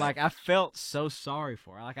 And, like, I felt so sorry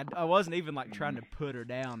for her. Like, I wasn't even, like, trying to put her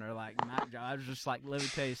down or, like, not. I was just like, let me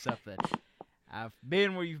tell you something. I've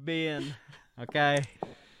been where you've been, okay?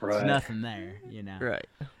 There's nothing there, you know? Right.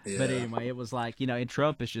 Yeah. But anyway, it was like, you know, and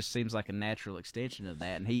Trump, it just seems like a natural extension of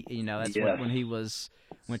that. And he, you know, that's when he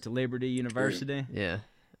went to Liberty University. Yeah.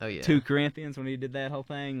 Oh, yeah. 2 Corinthians, when he did that whole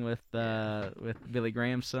thing with Billy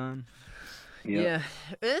Graham's son. Yeah.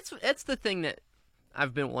 That's the thing that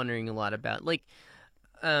I've been wondering a lot about. Like,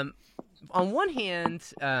 on one hand,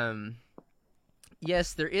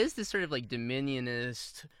 yes, there is this sort of like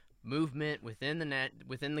dominionist movement within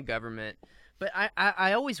the government, but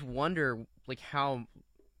I always wonder like how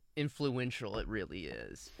influential it really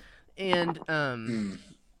is, and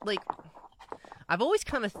like I've always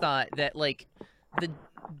kind of thought that like the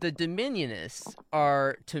dominionists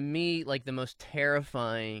are to me like the most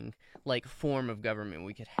terrifying like form of government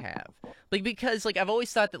we could have, like because like I've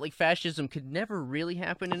always thought that like fascism could never really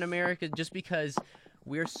happen in America just because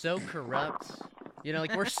we're so corrupt, you know,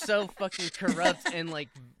 like we're so fucking corrupt, and like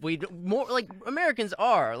we more like Americans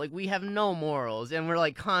are like we have no morals, and we're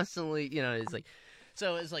like constantly, you know, it's like.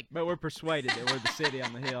 So it's like, but we're persuaded that we're the city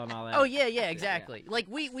on the hill and all that. Oh yeah, exactly. Yeah. Like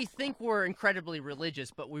we think we're incredibly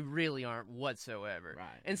religious, but we really aren't whatsoever. Right.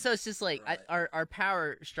 And so it's just like our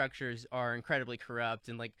power structures are incredibly corrupt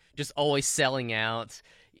and like just always selling out.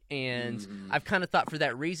 And I've kind of thought for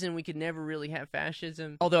that reason we could never really have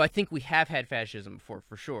fascism. Although I think we have had fascism before,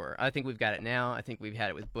 for sure. I think we've got it now. I think we've had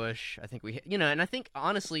it with Bush. I think and I think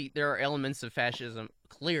honestly there are elements of fascism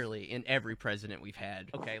clearly in every president we've had.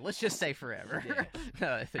 Okay, let's just say forever.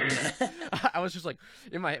 Yeah. I was just like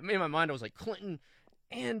in my mind I was like Clinton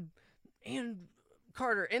and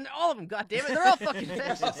Carter and all of them. God damn it, they're all fucking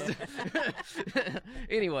fascists.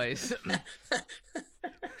 Anyways,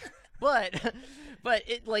 but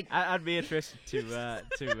it like I'd be interested to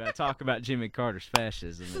talk about Jimmy Carter's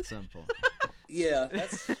fascism at some point. Yeah,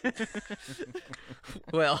 that's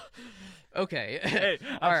well, okay, hey,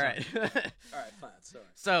 all right, fine.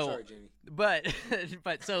 Sorry, Jimmy.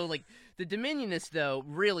 But so like the Dominionists though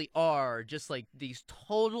really are just like these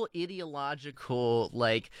total ideological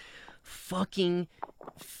like fucking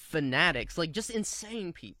fanatics, like just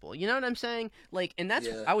insane people, you know what I'm saying? Like, and that's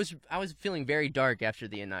I was feeling very dark after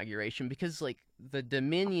the inauguration because like the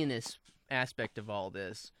Dominionist aspect of all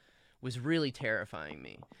this was really terrifying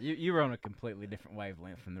me. You were on a completely different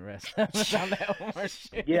wavelength from the rest of us on that one.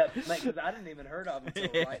 Yeah, because I didn't even heard of it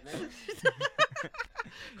until right now.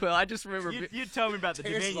 Well, I just remember you told me about the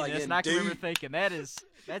Dominionists, like, and I can remember thinking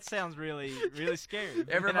that sounds really really scary.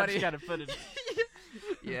 Everybody got to put it.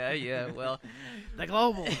 Yeah. Well, the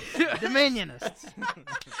global Dominionists.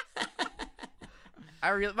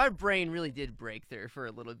 My brain really did break there for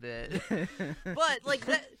a little bit, but like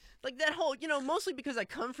that whole, you know, mostly because I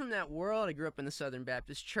come from that world. I grew up in the Southern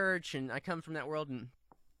Baptist Church, and I come from that world, and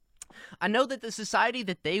I know that the society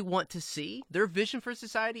that they want to see, their vision for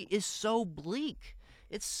society, is so bleak.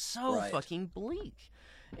 It's so fucking bleak,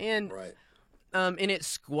 and and it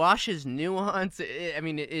squashes nuance.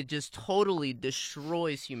 It just totally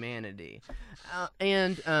destroys humanity,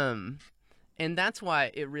 and that's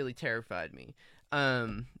why it really terrified me.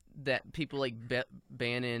 That people like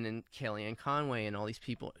Bannon and Kellyanne Conway and all these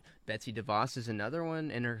people, Betsy DeVos is another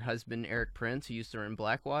one, and her husband Eric Prince, who used to run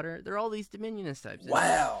Blackwater. They're all these Dominionist types.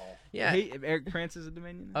 Wow. Yeah. Eric Prince is a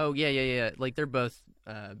Dominionist? Oh, yeah. Like, they're both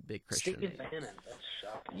big Christian. Stephen Bannon. That's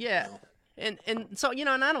shocking. Yeah. And so, you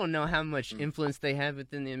know, and I don't know how much influence they have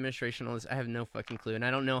within the administration on this. I have no fucking clue. And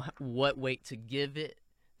I don't know what weight to give it,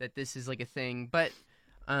 that this is like a thing. But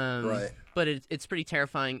but it's pretty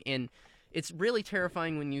terrifying. And it's really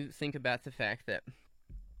terrifying when you think about the fact that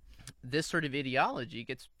this sort of ideology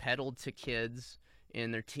gets peddled to kids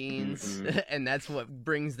in their teens, and that's what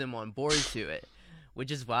brings them on board to it,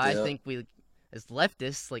 which is why I think we, as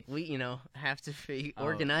leftists, like we, you know, have to be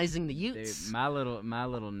organizing the youths. Dude, my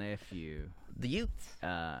little nephew, the youth.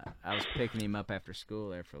 I was picking him up after school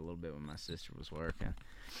there for a little bit when my sister was working,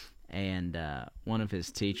 and one of his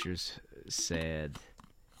teachers said,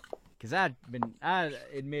 because I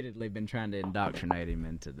admittedly been trying to indoctrinate him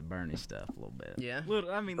into the Bernie stuff a little bit. Yeah.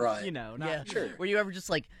 You know, not sure. Were you ever just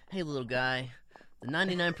like, hey, little guy, the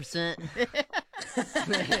 99%?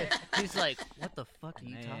 He's like, what the fuck are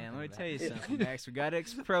you talking Man, let me about? tell you something, Max. We got to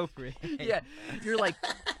expropriate. Yeah, you're like,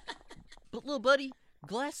 but little buddy,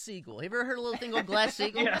 Glass Seagull. Have you ever heard a little thing called Glass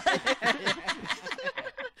Seagull?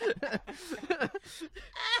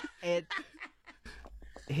 And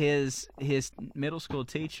his middle school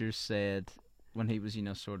teacher said, when he was,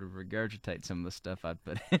 sort of regurgitating some of the stuff I'd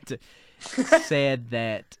put into, said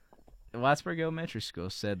that Whitesburg Elementary School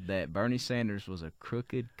said that Bernie Sanders was a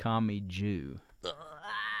crooked commie Jew.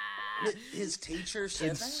 His teacher said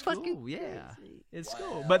In that? school, yeah. In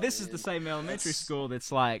school. But this is the same elementary school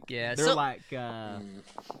that's like, Yeah, they're so- like,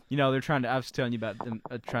 they're trying to, I was telling you about them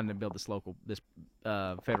trying to build this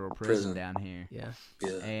federal prison down here. Yeah.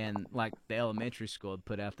 Yeah. And like the elementary school had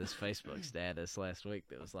put out this Facebook status last week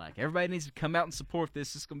that was like, everybody needs to come out and support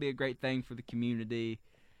this. It's going to be a great thing for the community.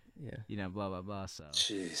 Yeah. Blah, blah, blah. So,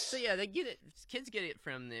 Jeez. So yeah, they get it. Kids get it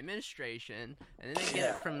from the administration, and then they get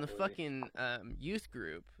it from the fucking youth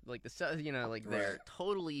group, like they're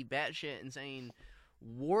totally batshit insane,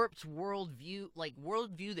 warped worldview,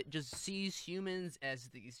 that just sees humans as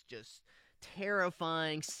these just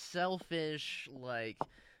terrifying, selfish,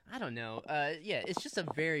 I don't know. It's just a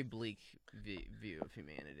very bleak view of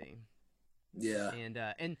humanity. Yeah.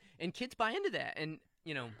 And kids buy into that, and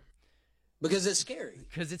Because it's scary.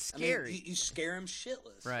 because it's I mean, scary. you scare them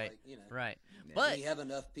shitless. Right. Like, Right. and But you have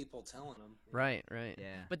enough people telling them. right.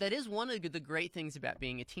 yeah. But that is one of the great things about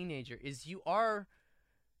being a teenager is you are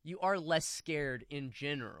less scared in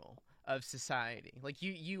general of society. Like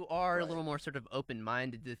you are a little more sort of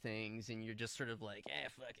open-minded to things, and you're just sort of like,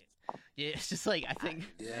 fuck it. Yeah, it's just like I think.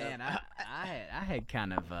 Yeah. Man, I had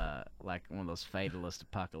kind of like one of those fatalist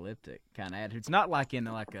apocalyptic kind of attitudes. Not like in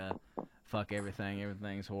like a fuck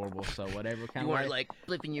everything's horrible, so whatever kind You of weren't way. like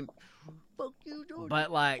flipping your fuck you, Jordan.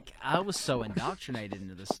 But like I was so indoctrinated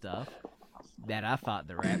into this stuff that I thought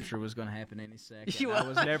the rapture was going to happen any second. I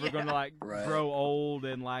was never going to like grow old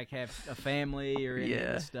and like have a family or any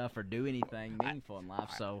of this stuff or do anything meaningful in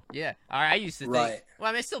life. So yeah, I used to think. Right. Well,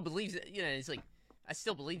 I mean, I still believe that. It's like I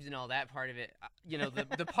still believed in all that part of it.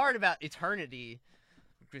 The part about eternity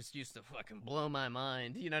just used to fucking blow my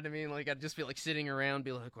mind. You know what I mean? Like I'd just be like sitting around,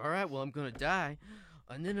 be like, all right, well, I'm gonna die,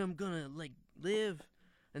 and then I'm gonna like live.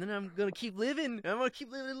 And then I'm gonna keep living. I'm gonna keep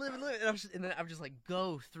living. And then I'm just like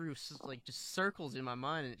go through like just circles in my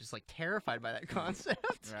mind, and just like terrified by that concept.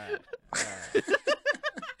 right.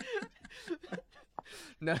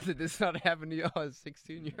 Not that this not happened to y'all as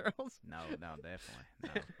 16-year-olds. No, definitely. No,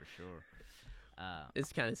 for sure.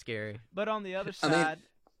 It's kind of scary. But on the other I mean- side,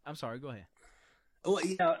 I'm sorry, go ahead. Well,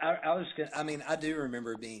 I was gonna. I mean, I do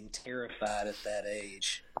remember being terrified at that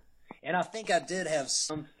age, and I think I did have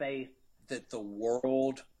some faith that the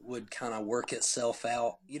world would kind of work itself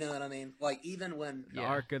out. You know what I mean? Like even when The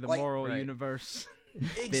arc of the like- moral right. universe.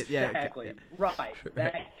 exactly right,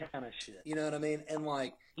 that kind of shit. You know what I mean? And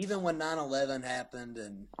like even when 9/11 happened,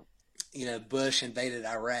 and Bush invaded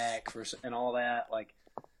Iraq and all that, like.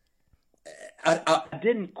 I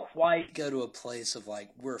didn't quite go to a place of like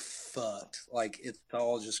we're fucked, like it's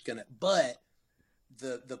all just gonna. But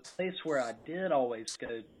the place where I did always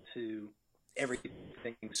go to,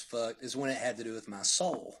 everything's fucked, is when it had to do with my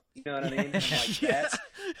soul. You know what I mean? And like that's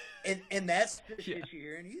and that's the shit you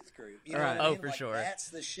hear in youth group. You know Right. what I mean? Oh, for Like, sure. That's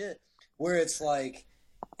the shit where it's like,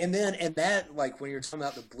 and that like when you're talking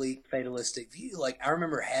about the bleak fatalistic view, like I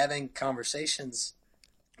remember having conversations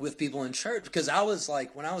with people in church, because I was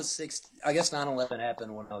like, when I was 6, I guess 9/11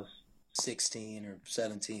 happened when I was 16 or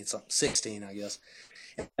 17, 16, I guess.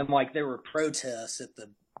 And like there were protests at the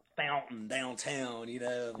fountain downtown,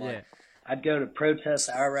 and like I'd go to protest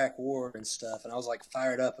the Iraq war and stuff, and I was like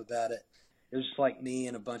fired up about it. It was just like me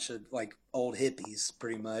and a bunch of like old hippies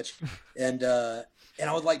pretty much. And I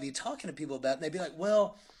would like be talking to people about it, and they'd be like,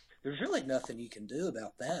 well, there's really nothing you can do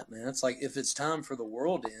about that, man. It's like, if it's time for the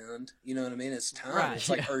world to end, you know what I mean? It's time. Right, It's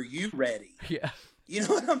like, are you ready? Yeah. You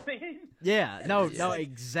know what I mean? Yeah, no, it's like-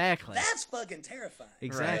 exactly. That's fucking terrifying. You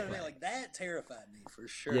know what I Exactly. mean? Like, that terrified me for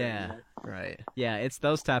sure. Yeah. you know? Right. Yeah, it's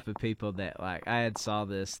those type of people that like I had saw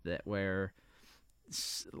this that where.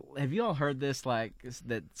 Have you all heard this? Like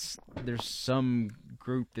that, there's some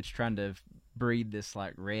group that's trying to breed this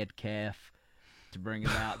like red calf to bring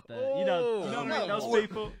about the you know what I mean? Those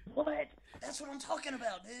people What? That's what I'm talking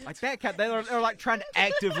about, dude. like that kind. They're like trying to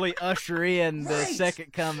actively usher in the Right.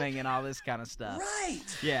 second coming and all this kind of stuff. Right.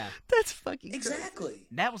 Yeah, That's fucking Exactly.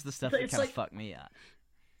 that was the stuff It's that kind of like- fucked me up.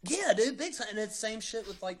 Yeah, dude, big time. And it's the same shit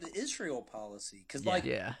with like the Israel policy. Because like,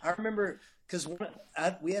 Yeah. I remember, because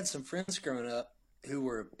we had some friends growing up who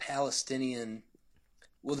were Palestinian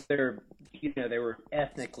well, they were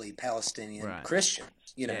ethnically Palestinian Right. Christians,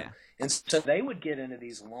 Yeah. and so they would get into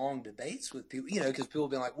these long debates with people, because people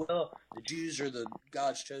would be like, well, the Jews are the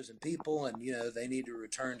God's chosen people, and they need to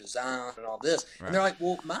return to Zion and all this, Right. and they're like,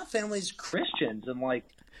 well, my family's Christians, and like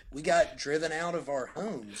we got driven out of our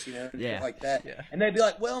homes, and Yeah. shit like that, Yeah. and they'd be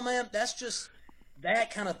like, well, man, that's just.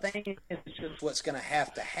 That kind of thing is just what's going to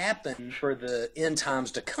happen for the end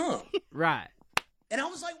times to come. Right. And I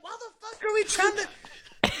was like, why the fuck are we trying to...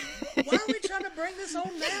 Why are we trying to bring this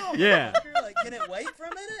on now? Yeah. motherfucker? Like, can it wait for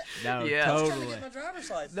a minute? No, Yeah. I was trying to totally. get my driver's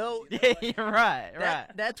license. No, you know? Yeah, you're right. Right.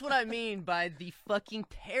 That's what I mean by the fucking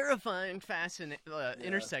terrifying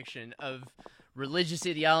intersection of religious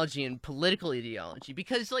ideology and political ideology.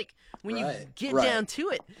 Because, like, when you Right, get right. down to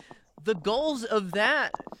it, the goals of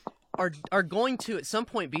that are going to at some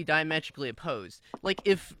point be diametrically opposed. Like,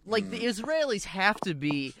 if the Israelis have to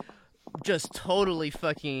be just totally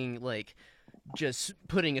fucking like just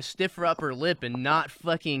putting a stiffer upper lip and not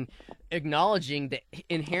fucking acknowledging the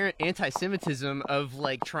inherent anti-Semitism of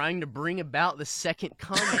like trying to bring about the second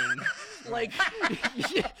coming. like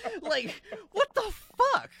what the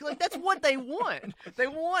fuck? Like that's what they want. They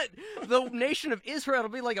want the nation of Israel to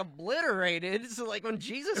be like obliterated so like when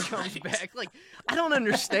Jesus comes back. Like I don't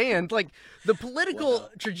understand. Like the political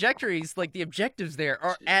trajectories, like the objectives there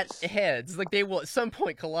are at heads. Like they will at some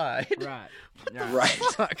point collide. Right. Right.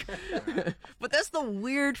 Fuck. But that's the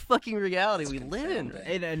weird fucking reality we live in.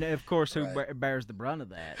 And of course, who Right. bears the brunt of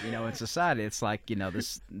that? In society, it's like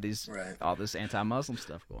Right. all this anti-Muslim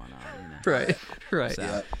stuff going on. Right. Right. So-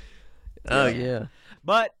 Yeah, Oh yeah.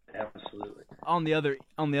 But absolutely. on the other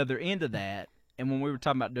end of that, and when we were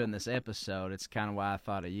talking about doing this episode, it's kind of why I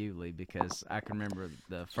thought of you, Lee, because I can remember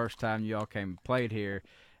the first time you all came and played here,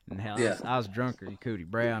 and hell, Yeah. I was drunker than Cootie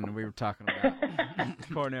Brown, and we were talking about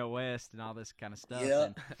Cornel West and all this kind of stuff. Yeah.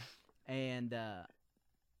 And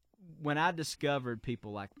when I discovered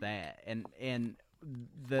people like that, and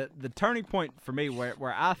the turning point for me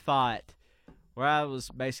where I thought, where I was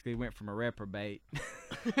basically went from a reprobate,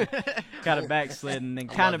 kind of backslidden, and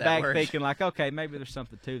kind of that back word. thinking like, okay, maybe there's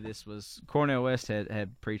something to this. Was Cornel West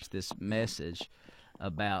had preached this message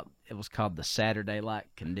about, it was called the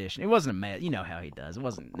Saturday-like condition. It wasn't a you know how he does. It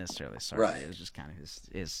wasn't necessarily a sermon. Right. It was just kind of his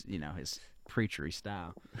his preachery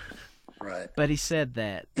style. Right. But he said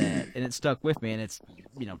that and it stuck with me, and it's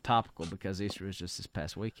topical because Easter was just this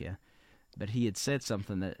past weekend. But he had said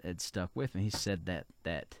something that had stuck with me. He said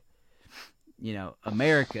that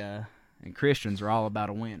America and Christians are all about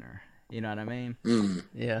a winner. You know what I mean? Mm.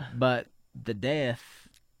 Yeah. But the death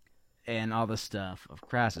and all the stuff of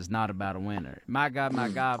Christ is not about a winner. My God, why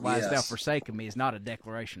hast thou Yes. forsaken me is not a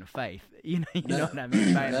declaration of faith. You know No. what I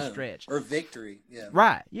mean? By any No. stretch. Or victory. Yeah.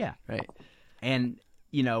 Right, yeah. Right. And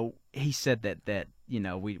he said that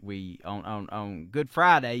we on Good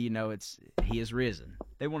Friday, it's he is risen.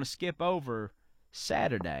 They want to skip over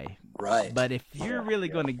Saturday. Right. But if you're really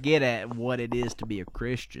going to get at what it is to be a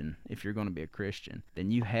Christian, if you're going to be a Christian,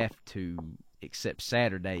 then you have to accept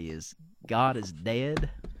Saturday is God is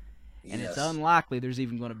dead, and it's Yes. unlikely there's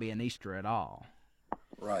even going to be an Easter at all.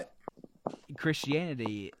 Right.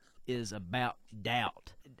 Christianity is about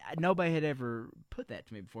doubt. Nobody had ever put that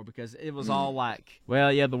to me before because it was all like,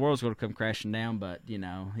 well, yeah, the world's going to come crashing down, but,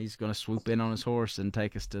 he's going to swoop in on his horse and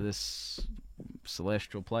take us to this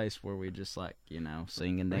celestial place where we just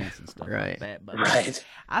sing and dance and stuff Right. like that. But Right.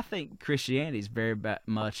 I think Christianity is very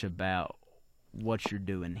much about what you're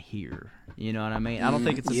doing here. You know what I mean? I don't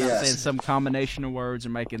think it's about Yes. saying some combination of words or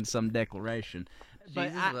making some declaration. But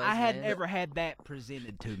Jesus I loves hadn't me. ever had that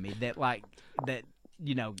presented to me that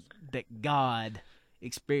God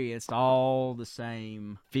experienced all the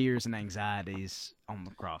same fears and anxieties on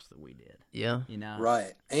the cross that we did. Yeah.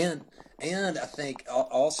 Right. And I think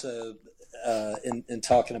also in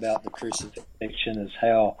talking about the crucifixion is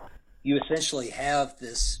how you essentially have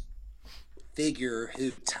this figure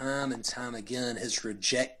who time and time again has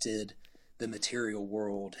rejected the material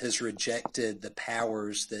world, has rejected the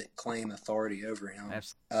powers that claim authority over him,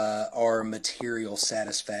 our material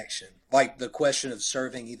satisfaction. Like the question of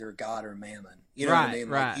serving either God or mammon. You know what I mean?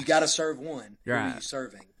 Like, Right. you got to serve one. Who are Right. you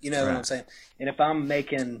serving? You know what Right. I'm saying? And if I'm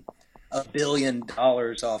making $1 billion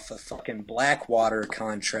off a fucking Blackwater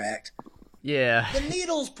contract, Yeah. the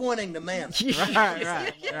needle's pointing to mammon.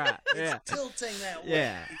 Right. Yeah. It's tilting that way.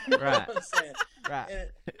 Yeah. You know Right. what I'm saying? Right. And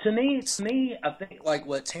to me, I think like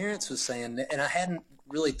what Terrence was saying, and I hadn't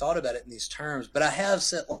really thought about it in these terms, but I have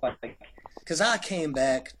said because I came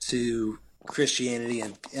back to Christianity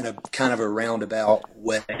in a kind of a roundabout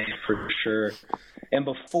way for sure. And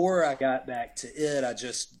before I got back to it, I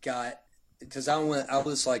just got because I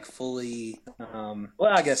was like fully,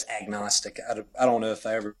 well, I guess agnostic. I don't know if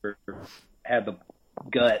I ever had the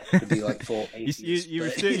guts to be like full atheist. You're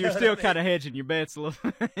still kind of hedging your bets a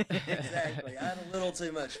little. Exactly. I had a little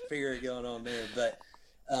too much fear going on there,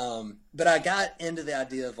 but I got into the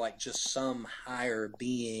idea of like just some higher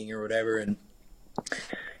being or whatever, and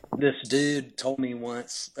this dude told me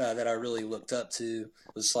once that I really looked up to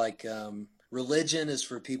was like, religion is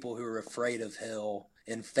for people who are afraid of hell,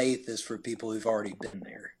 and faith is for people who've already been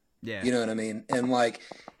there. Yeah. You know what I mean? And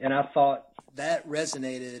I thought that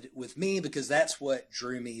resonated with me because that's what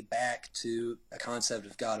drew me back to a concept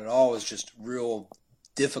of God at all, was just real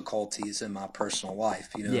difficulties in my personal life.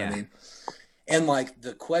 You know what I mean? And like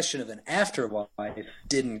the question of an afterlife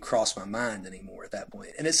didn't cross my mind anymore at that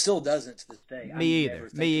point. And it still doesn't to this day. Me either.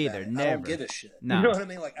 Never. I don't give a shit. No. You know what I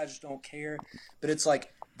mean? Like, I just don't care. But it's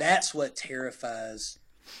like, that's what terrifies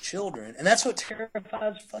children. And that's what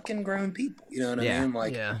terrifies fucking grown people. You know what I mean?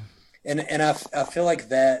 Like, and I feel like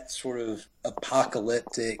that sort of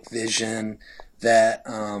apocalyptic vision, that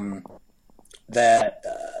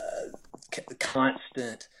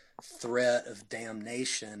constant threat of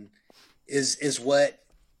damnation is what,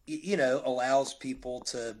 you know, allows people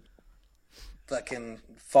to fucking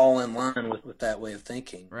fall in line with that way of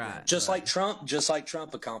thinking. Right. Just like Trump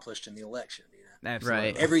accomplished in the election.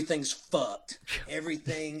 Absolutely. Right. Everything's fucked.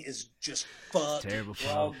 Everything is just fucked. Terrible,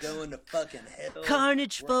 We're all folks. going to fucking hell.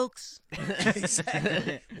 Carnage, folks.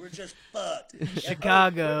 Exactly. We're just fucked.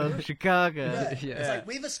 Chicago. Right. Yeah. It's like,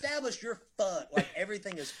 we've established you're fucked. Like,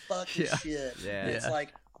 everything is fucking shit. Yeah. It's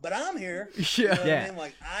like, but I'm here. Yeah. You know what I mean?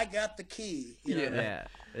 Like, I got the key. You know what I mean?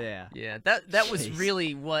 Yeah. That was Jeez.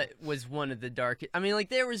 really what was one of the darkest. I mean, like,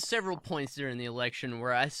 there was several points during the election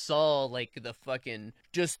where I saw like the fucking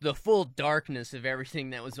just the full darkness of everything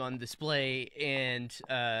that was on display, and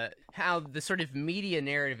how the sort of media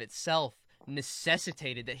narrative itself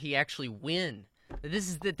necessitated that he actually win.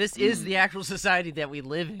 This is the actual society that we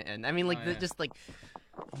live in. I mean, like, just like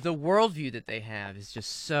the worldview that they have is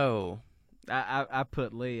just so. I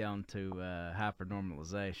put Lee onto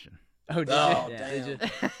hypernormalization. Oh, did Oh, you? damn.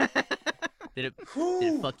 Did it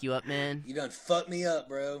fuck you up, man? You done fucked me up,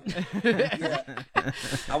 bro. Yeah.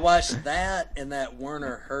 I watched that and that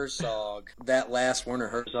last Werner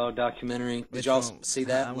Herzog documentary. Did Which y'all one? see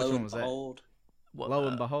that? Which Lo one and was that? Behold. Lo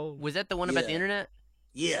and behold. Was that the one about the Yeah. internet?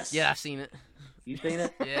 Yes. Yeah, I've seen it. You seen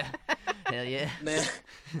it? Yeah. Hell yeah. Man,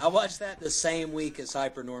 I watched that the same week as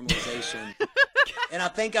hypernormalization. And I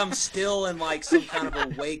think I'm still in like some kind of a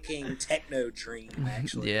waking techno dream,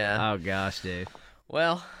 actually. Yeah. Oh gosh, dude.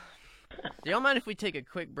 Well, do y'all mind if we take a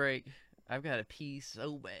quick break? I've got to pee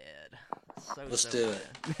so bad. Let's So do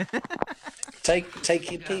bad. it.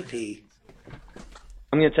 Take your pee-pee.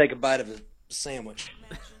 I'm going to take a bite of a sandwich.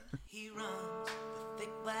 He runs the thick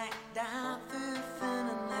black dye through thin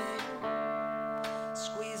and nail,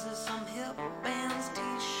 squeezes some hip band's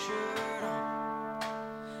t-shirt on,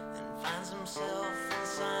 then finds himself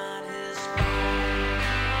inside his phone.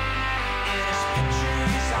 In his picture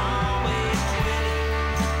he's always twitty,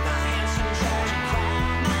 the handsome tragic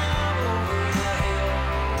crowd now over the hill.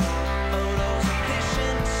 Photos of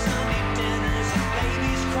patient Sunday dinners and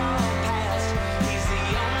babies crawl past. He's the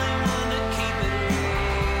only one to keep it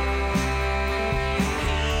real.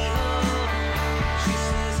 She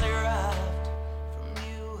says they arrived from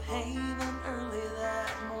New Haven early that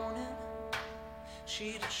morning.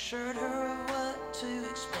 She'd assured her of what to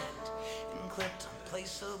expect in clipped,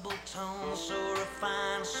 unplaceable tones, so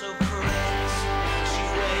refined, so correct. She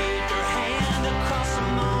waved her hand across the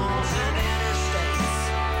malls and interstates,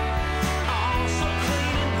 all so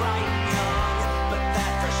clean and bright and young. But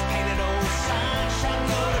that fresh painted old sign shall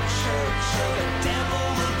go to church, or the devil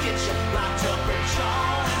will get you locked up her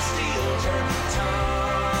jaw and steals her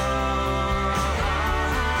tongue.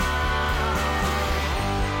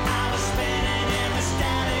 I was spinning in the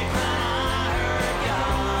static when I heard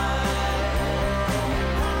God.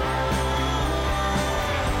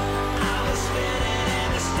 I was spinning in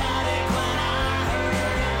the static when I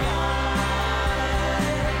heard God.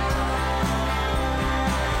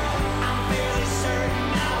 I'm fairly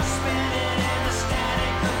certain I was spinning in the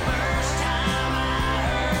static the first time I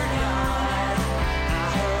heard God. I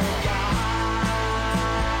heard God.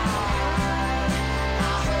 I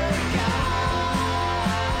heard God.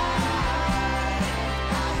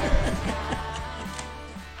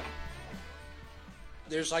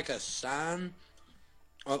 There's like a sign,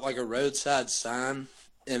 like a roadside sign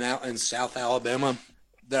out in South Alabama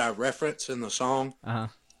that I reference in the song. Uh-huh.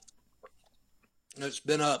 It's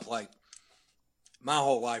been up like my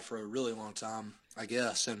whole life for a really long time, I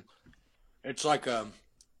guess. And it's like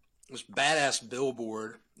this badass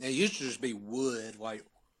billboard. It used to just be wood, like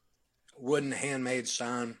wooden handmade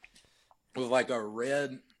sign with like a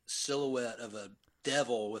red silhouette of a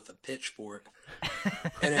devil with a pitchfork.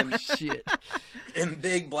 And in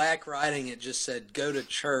big black writing, it just said, "Go to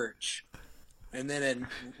church." And then in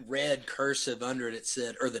red cursive under it, it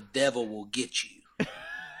said, "Or the devil will get you."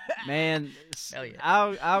 Man, Hell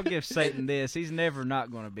yeah. I'll give Satan this. He's never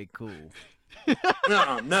not going to be cool.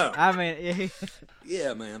 No. I mean,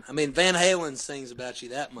 Yeah, man. I mean, Van Halen sings about you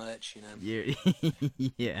that much, you know.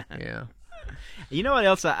 yeah. Yeah. You know what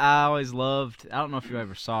else I always loved? I don't know if you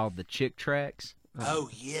ever saw the Chick Tracks. Oh,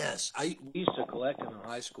 yes. We used to collect them in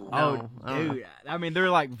high school. Oh, dude. I mean, they're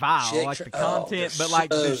like vile, Chick like the Tra- oh, content, they're but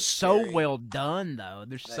like so they're so scary. well done, though.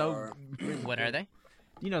 They're They so. are. What are they?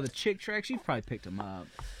 You know, the Chick Tracks. You've probably picked them up.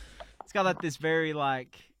 It's got like this very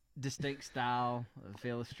like distinct style of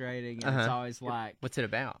illustrating, and it's always like What's it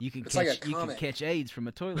about? you can It's like catch a comic. AIDS from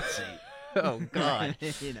a toilet seat. Oh God,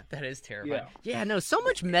 You know. that is terrifying. Yeah, no. So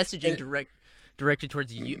much messaging directed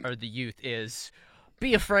towards the youth is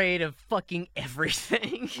be afraid of fucking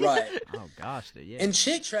everything. Right. Oh gosh, dude, yeah. And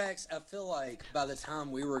Chick Tracks, I feel like by the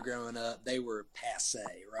time we were growing up, they were passe,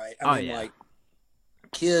 right? Oh, I mean, yeah. like,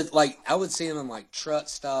 kids, like, I would see them in, like, truck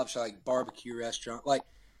stops or, like, barbecue restaurant. Like,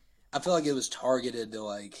 I feel like it was targeted to,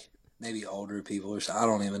 like, maybe older people or something. I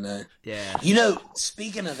don't even know. Yeah. You know,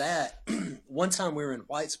 speaking of that, one time we were in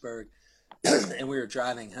Whitesburg and we were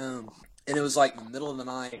driving home, and it was, like, the middle of the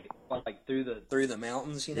night, like, through the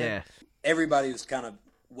mountains, you know? Yeah. Everybody was kind of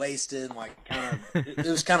wasted and like kind of it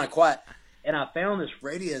was kind of quiet, and I found this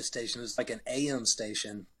radio station. It was like an AM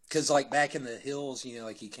station because like back in the hills, you know,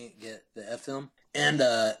 like you can't get the FM, and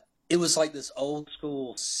it was like this old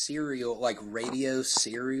school serial, like radio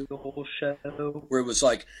serial show where it was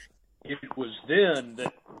like, it was then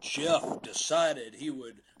that Jeff decided he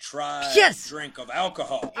would try a drink of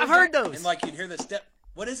alcohol. I've heard those. And like you'd hear the step.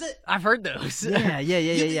 What is it? I've heard those. Yeah.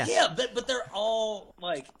 Yeah, but they're all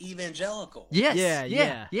like evangelical. Yes.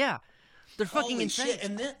 Yeah. They're fucking Holy insane. shit.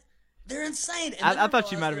 And then they're insane. And I then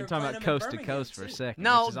thought you realized might have they been were talking playing about them in Coast to Birmingham, Coast for a too. second,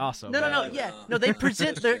 No, which is also no. bad. Yeah, no. They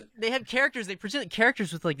present they have characters. They present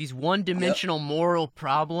characters with like these one-dimensional moral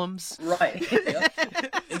problems. Right.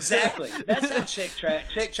 Yep. Exactly. That's how Chick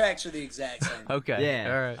Tracks are the exact same. Okay.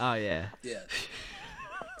 Yeah. All right. Oh yeah. Yeah.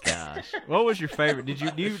 Gosh. What was your favorite? Do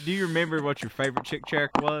you remember what your favorite Chick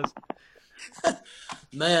Track was?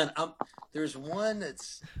 Man, there's one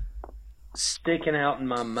that's sticking out in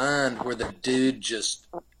my mind where the dude just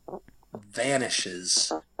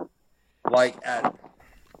vanishes. Like,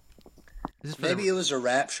 This is for maybe it was a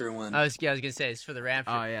Rapture one. I was gonna say it's for the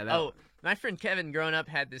Rapture. Oh, yeah, My friend Kevin, growing up,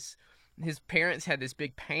 had this. His parents had this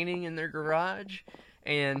big painting in their garage,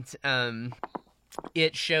 and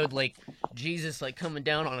it showed like Jesus like coming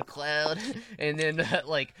down on a cloud, and then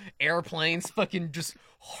like airplanes fucking just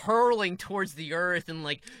hurling towards the earth, and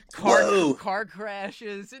like car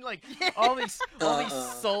crashes, and like all these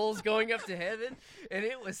souls going up to heaven, and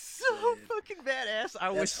it was so fucking badass.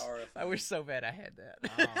 I wish so bad I had that.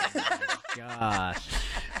 Oh my gosh.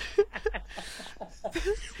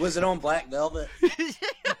 Was it on Black Velvet?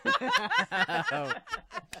 Oh,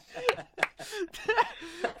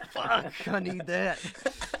 Fuck, I need that.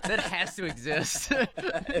 That has to exist.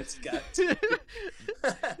 It's got to.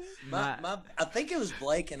 I think it was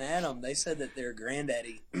Blake and Adam. They said that their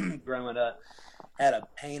granddaddy, growing up, had a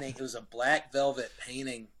painting. It was a black velvet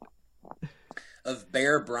painting of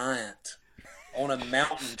Bear Bryant on a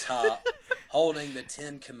mountaintop holding the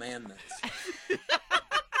 10 Commandments.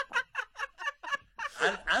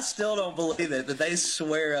 I still don't believe it, but they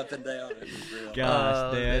swear up and down it was real.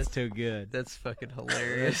 gosh, dude, that's too good. That's fucking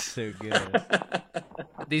hilarious. That's too good.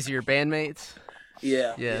 These are your bandmates?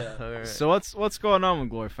 Yeah. All right. So what's going on with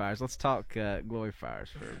Glory Fires? Let's talk Glory Fires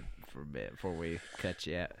for a bit before we cut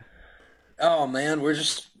you out. Oh man,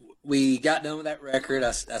 we got done with that record. I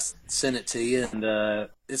sent it to you, and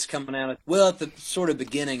it's coming out at the sort of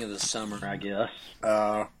beginning of the summer, I guess.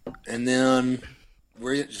 And then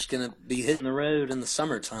we're just gonna be hitting the road in the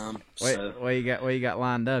summertime. What you got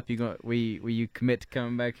lined up? Will you commit to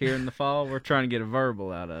coming back here in the fall? We're trying to get a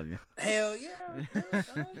verbal out of you. Hell yeah!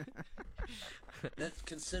 Let's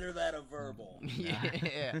consider that a verbal.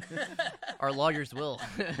 Yeah. Our lawyers will.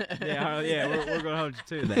 Yeah, we're gonna hold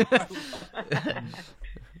you to that.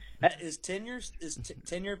 Is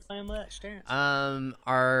Tenure playing much, Terrence?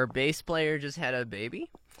 Our bass player just had a baby.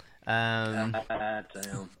 Damn.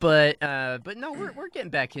 But no, we're getting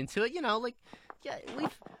back into it. You know, like, yeah,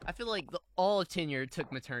 I feel like all of Tenure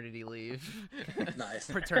took maternity leave. Nice.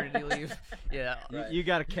 Paternity leave. Yeah. Right. You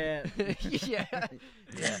got a cat.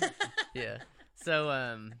 Yeah. So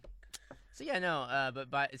So yeah, no.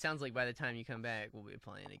 But it sounds like by the time you come back, we'll be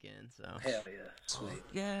playing again. So Hell yeah, sweet.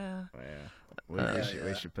 yeah. Yeah,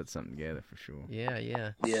 we should put something together for sure. Yeah.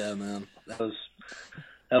 Yeah, man, that was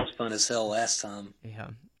fun as hell last time. Yeah.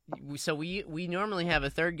 So we normally have a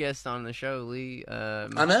third guest on the show, Lee.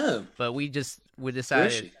 I know, but we Where is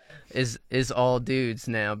decided she? is all dudes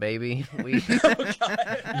now, baby. We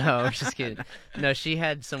no, just kidding. No, she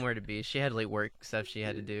had somewhere to be. She had like work stuff she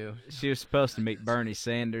had to do. She was supposed to meet Bernie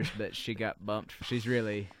Sanders, but she got bumped. She's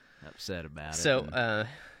really upset about it. So,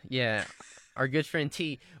 yeah, our good friend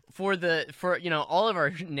T for all of our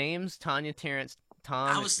names, Tanya, Terrence,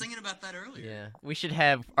 Tom. I was thinking about that earlier. Yeah, we should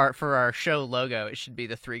have for our show logo. It should be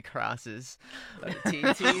the 3 crosses. T.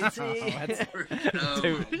 too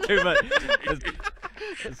much.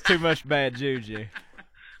 It's too much bad juju.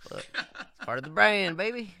 Look, it's part of the brand,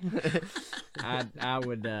 baby. I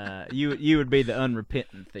would. You would be the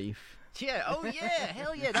unrepentant thief. Yeah. Oh yeah.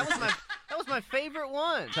 Hell yeah. That was my favorite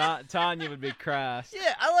one. Tanya would be Christ.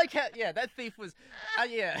 Yeah, I like how. Yeah, that thief was.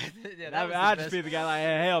 Yeah. That was I'd the just be best. the guy like,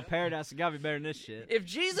 hey, hell, paradise has got to be better than this shit. If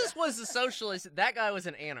Jesus was a socialist, that guy was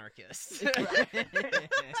an anarchist.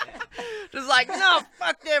 Just like, no,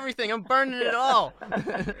 fuck everything. I'm burning it all.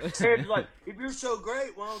 It's like, if you're so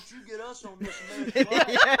great, why don't you get us on this American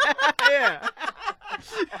Yeah.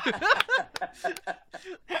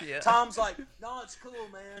 Yeah. Tom's like, no, it's cool,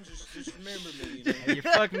 man. Just remember me. Man. You're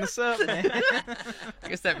fucking this up, man. I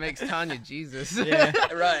guess that makes Tanya Jesus. Yeah.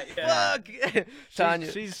 Right. Yeah. Fuck.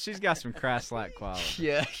 Tanya. She's got some Christ-like qualities.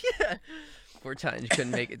 Yeah. Poor Tanya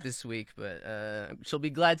couldn't make it this week, but she'll be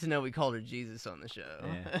glad to know we called her Jesus on the show.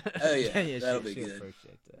 Yeah. Oh yeah, Yeah, that'll be she'll good.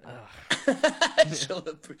 appreciate that. She'll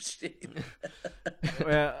appreciate it.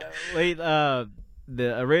 Well, Lee,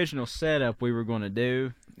 the original setup we were going to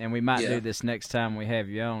do, and we might Yeah. do this next time we have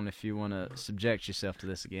you on if you want to subject yourself to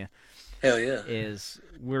this again, Hell yeah. is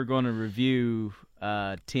we're going to review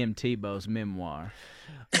Tim Tebow's memoir.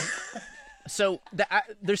 So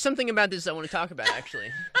there's something about this I want to talk about, actually.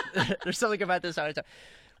 There's something about this I want to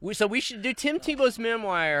talk. So we should do Tim Tebow's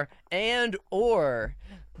memoir or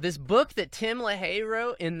this book that Tim LaHaye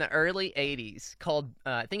wrote in the early 80s called,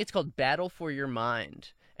 I think it's called Battle for Your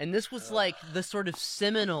Mind. And this was like the sort of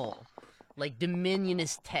seminal, like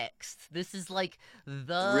dominionist text. This is like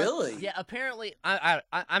the Really? Yeah. Apparently,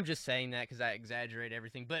 I'm just saying that because I exaggerate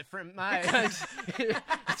everything. But from my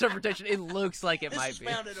interpretation, it looks like it might be.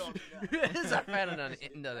 Founded on This is founded on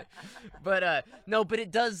another. But no, but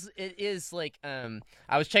it is like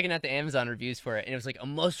I was checking out the Amazon reviews for it, and it was like a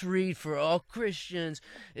must read for all Christians.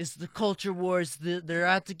 It's the culture wars. They're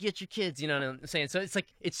out to get your kids. You know what I'm saying? So it's like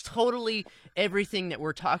it's totally everything that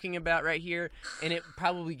we're talking about right here, and it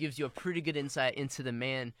probably gives you a pretty good insight into the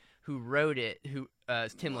man who wrote it, who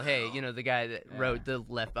Tim LaHaye, you know, the guy that wrote the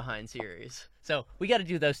Left Behind series. So we got to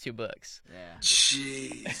do those 2 books. Yeah.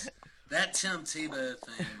 Jeez. That Tim Tebow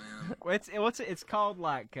thing, man. Well, it's called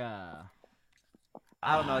like I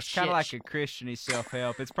don't know. It's kind of like a Christian-y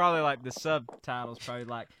self-help. It's probably like the subtitle's probably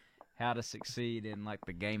like how to succeed in like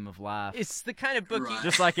the game of life. It's the kind of book you Right.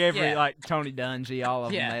 Just like every Yeah. like Tony Dungy, all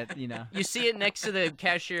of Yeah. them. That, you know. You see it next to the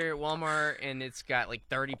cashier at Walmart, and it's got like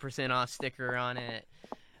 30% off sticker on it.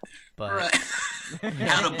 But Right.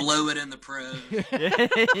 How to blow it in the pros.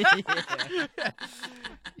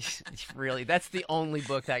 really, that's the only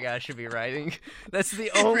book that guy should be writing. That's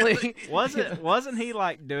the only. Wasn't he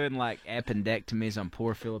like doing like appendectomies on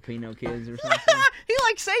poor Filipino kids or something? He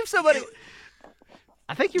like saved somebody.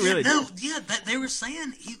 I think he really No, did. yeah, they were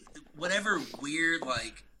saying whatever weird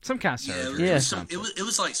like Some kind of yeah, surgery. it or was, something. it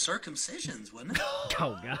was like circumcisions, wasn't it?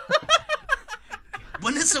 Oh god.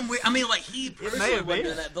 Wasn't it some weird? I mean, like he personally have wasn't been.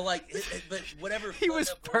 doing that, but like, but whatever. He was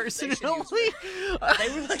fucked up organization he was personally. with, they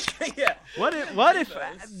were like, yeah. What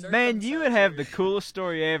if man, you would have the coolest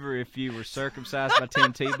story ever if you were circumcised by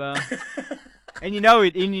Tim Tebow. And you know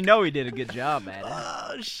he did a good job at it.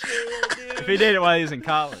 Oh shit, If dude. he did it while he was in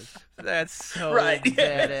college. That's so Right.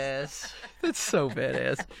 badass. That's so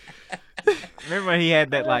badass. Remember when he had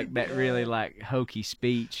that really like hokey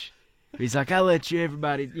speech? He's like, I'll let you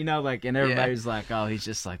everybody, you know, like, and everybody's like, oh, he's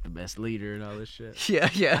just like the best leader and all this shit. Yeah,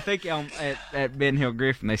 I yeah. think at Ben Hill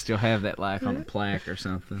Griffin they still have that like on a plaque or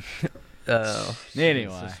something. Oh,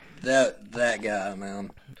 Anyway, That guy,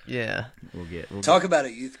 man. yeah. we'll Talk about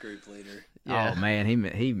a youth group leader. Yeah. Oh man, he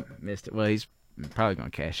missed it. Well, he's probably gonna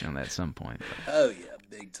cash in on that at some point. Oh yeah,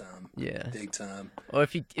 big time. Yeah. Big time. Well,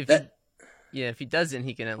 if That- he doesn't,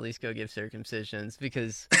 he can at least go give circumcisions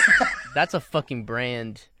because that's a fucking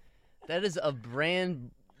brand. That is a brand.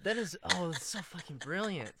 That is it's so fucking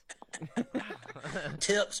brilliant.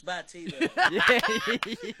 Tips by Tebow.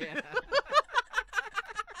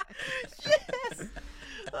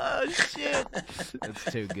 Oh Oh shit.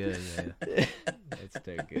 That's too good, man. That's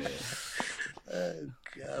too good. Oh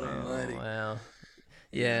God Almighty! Wow.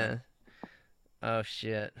 Yeah. Oh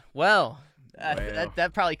shit. Well, Well.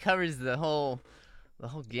 that probably covers the whole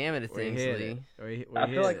gamut of We things, hit Lee. it. We I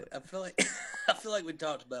hit feel like it. I feel like we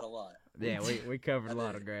talked about a lot. Yeah, we covered a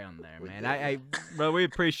lot of ground there, We man. did. Bro, we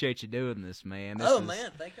appreciate you doing this, man. This Oh was-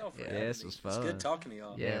 man, thank y'all for Yeah, having this me. was It's fun. good talking to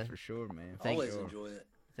y'all. Yeah, Yeah. for sure, man. Thank Always you. enjoy it.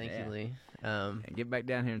 Thank Yeah. you, Lee. And get back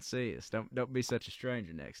down here and see us. Don't be such a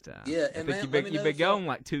stranger next time. Yeah, I and think man, you've let been, me you've know been if y'all- gone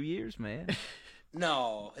like 2 years, man.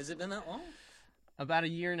 No, has it been that long? About a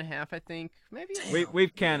year and a half, I think. Maybe.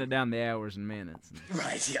 We've counted down the hours and minutes.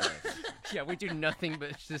 Right. Yeah. Yeah, we do nothing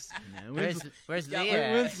but just. No, Where's got- Lee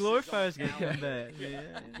when's at? Glorifier's gonna come back?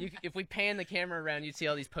 If we pan the camera around, you'd see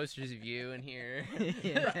all these posters of you in here,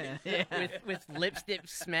 Yeah. with lipstick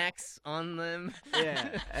smacks on them.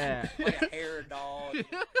 Yeah. Like a hair dog.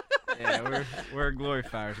 Yeah, we're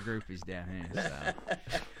Glorifier's groupies down here.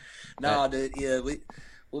 So. No, dude. Yeah,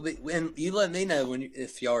 we'll be. And you let me know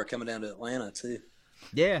if y'all are coming down to Atlanta too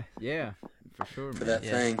Yeah, for sure, for man. that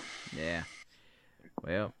thing. Yeah.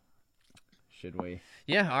 Well, should we?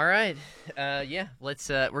 Yeah. All right. Yeah. Let's.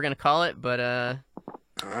 We're gonna call it. But All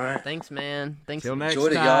right. thanks, man. Thanks. Till next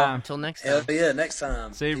Enjoyed it, y'all. time. Until next Hell time. yeah. Next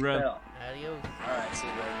time. See you, Peace bro. out. Adios. All right. See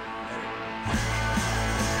you, bro.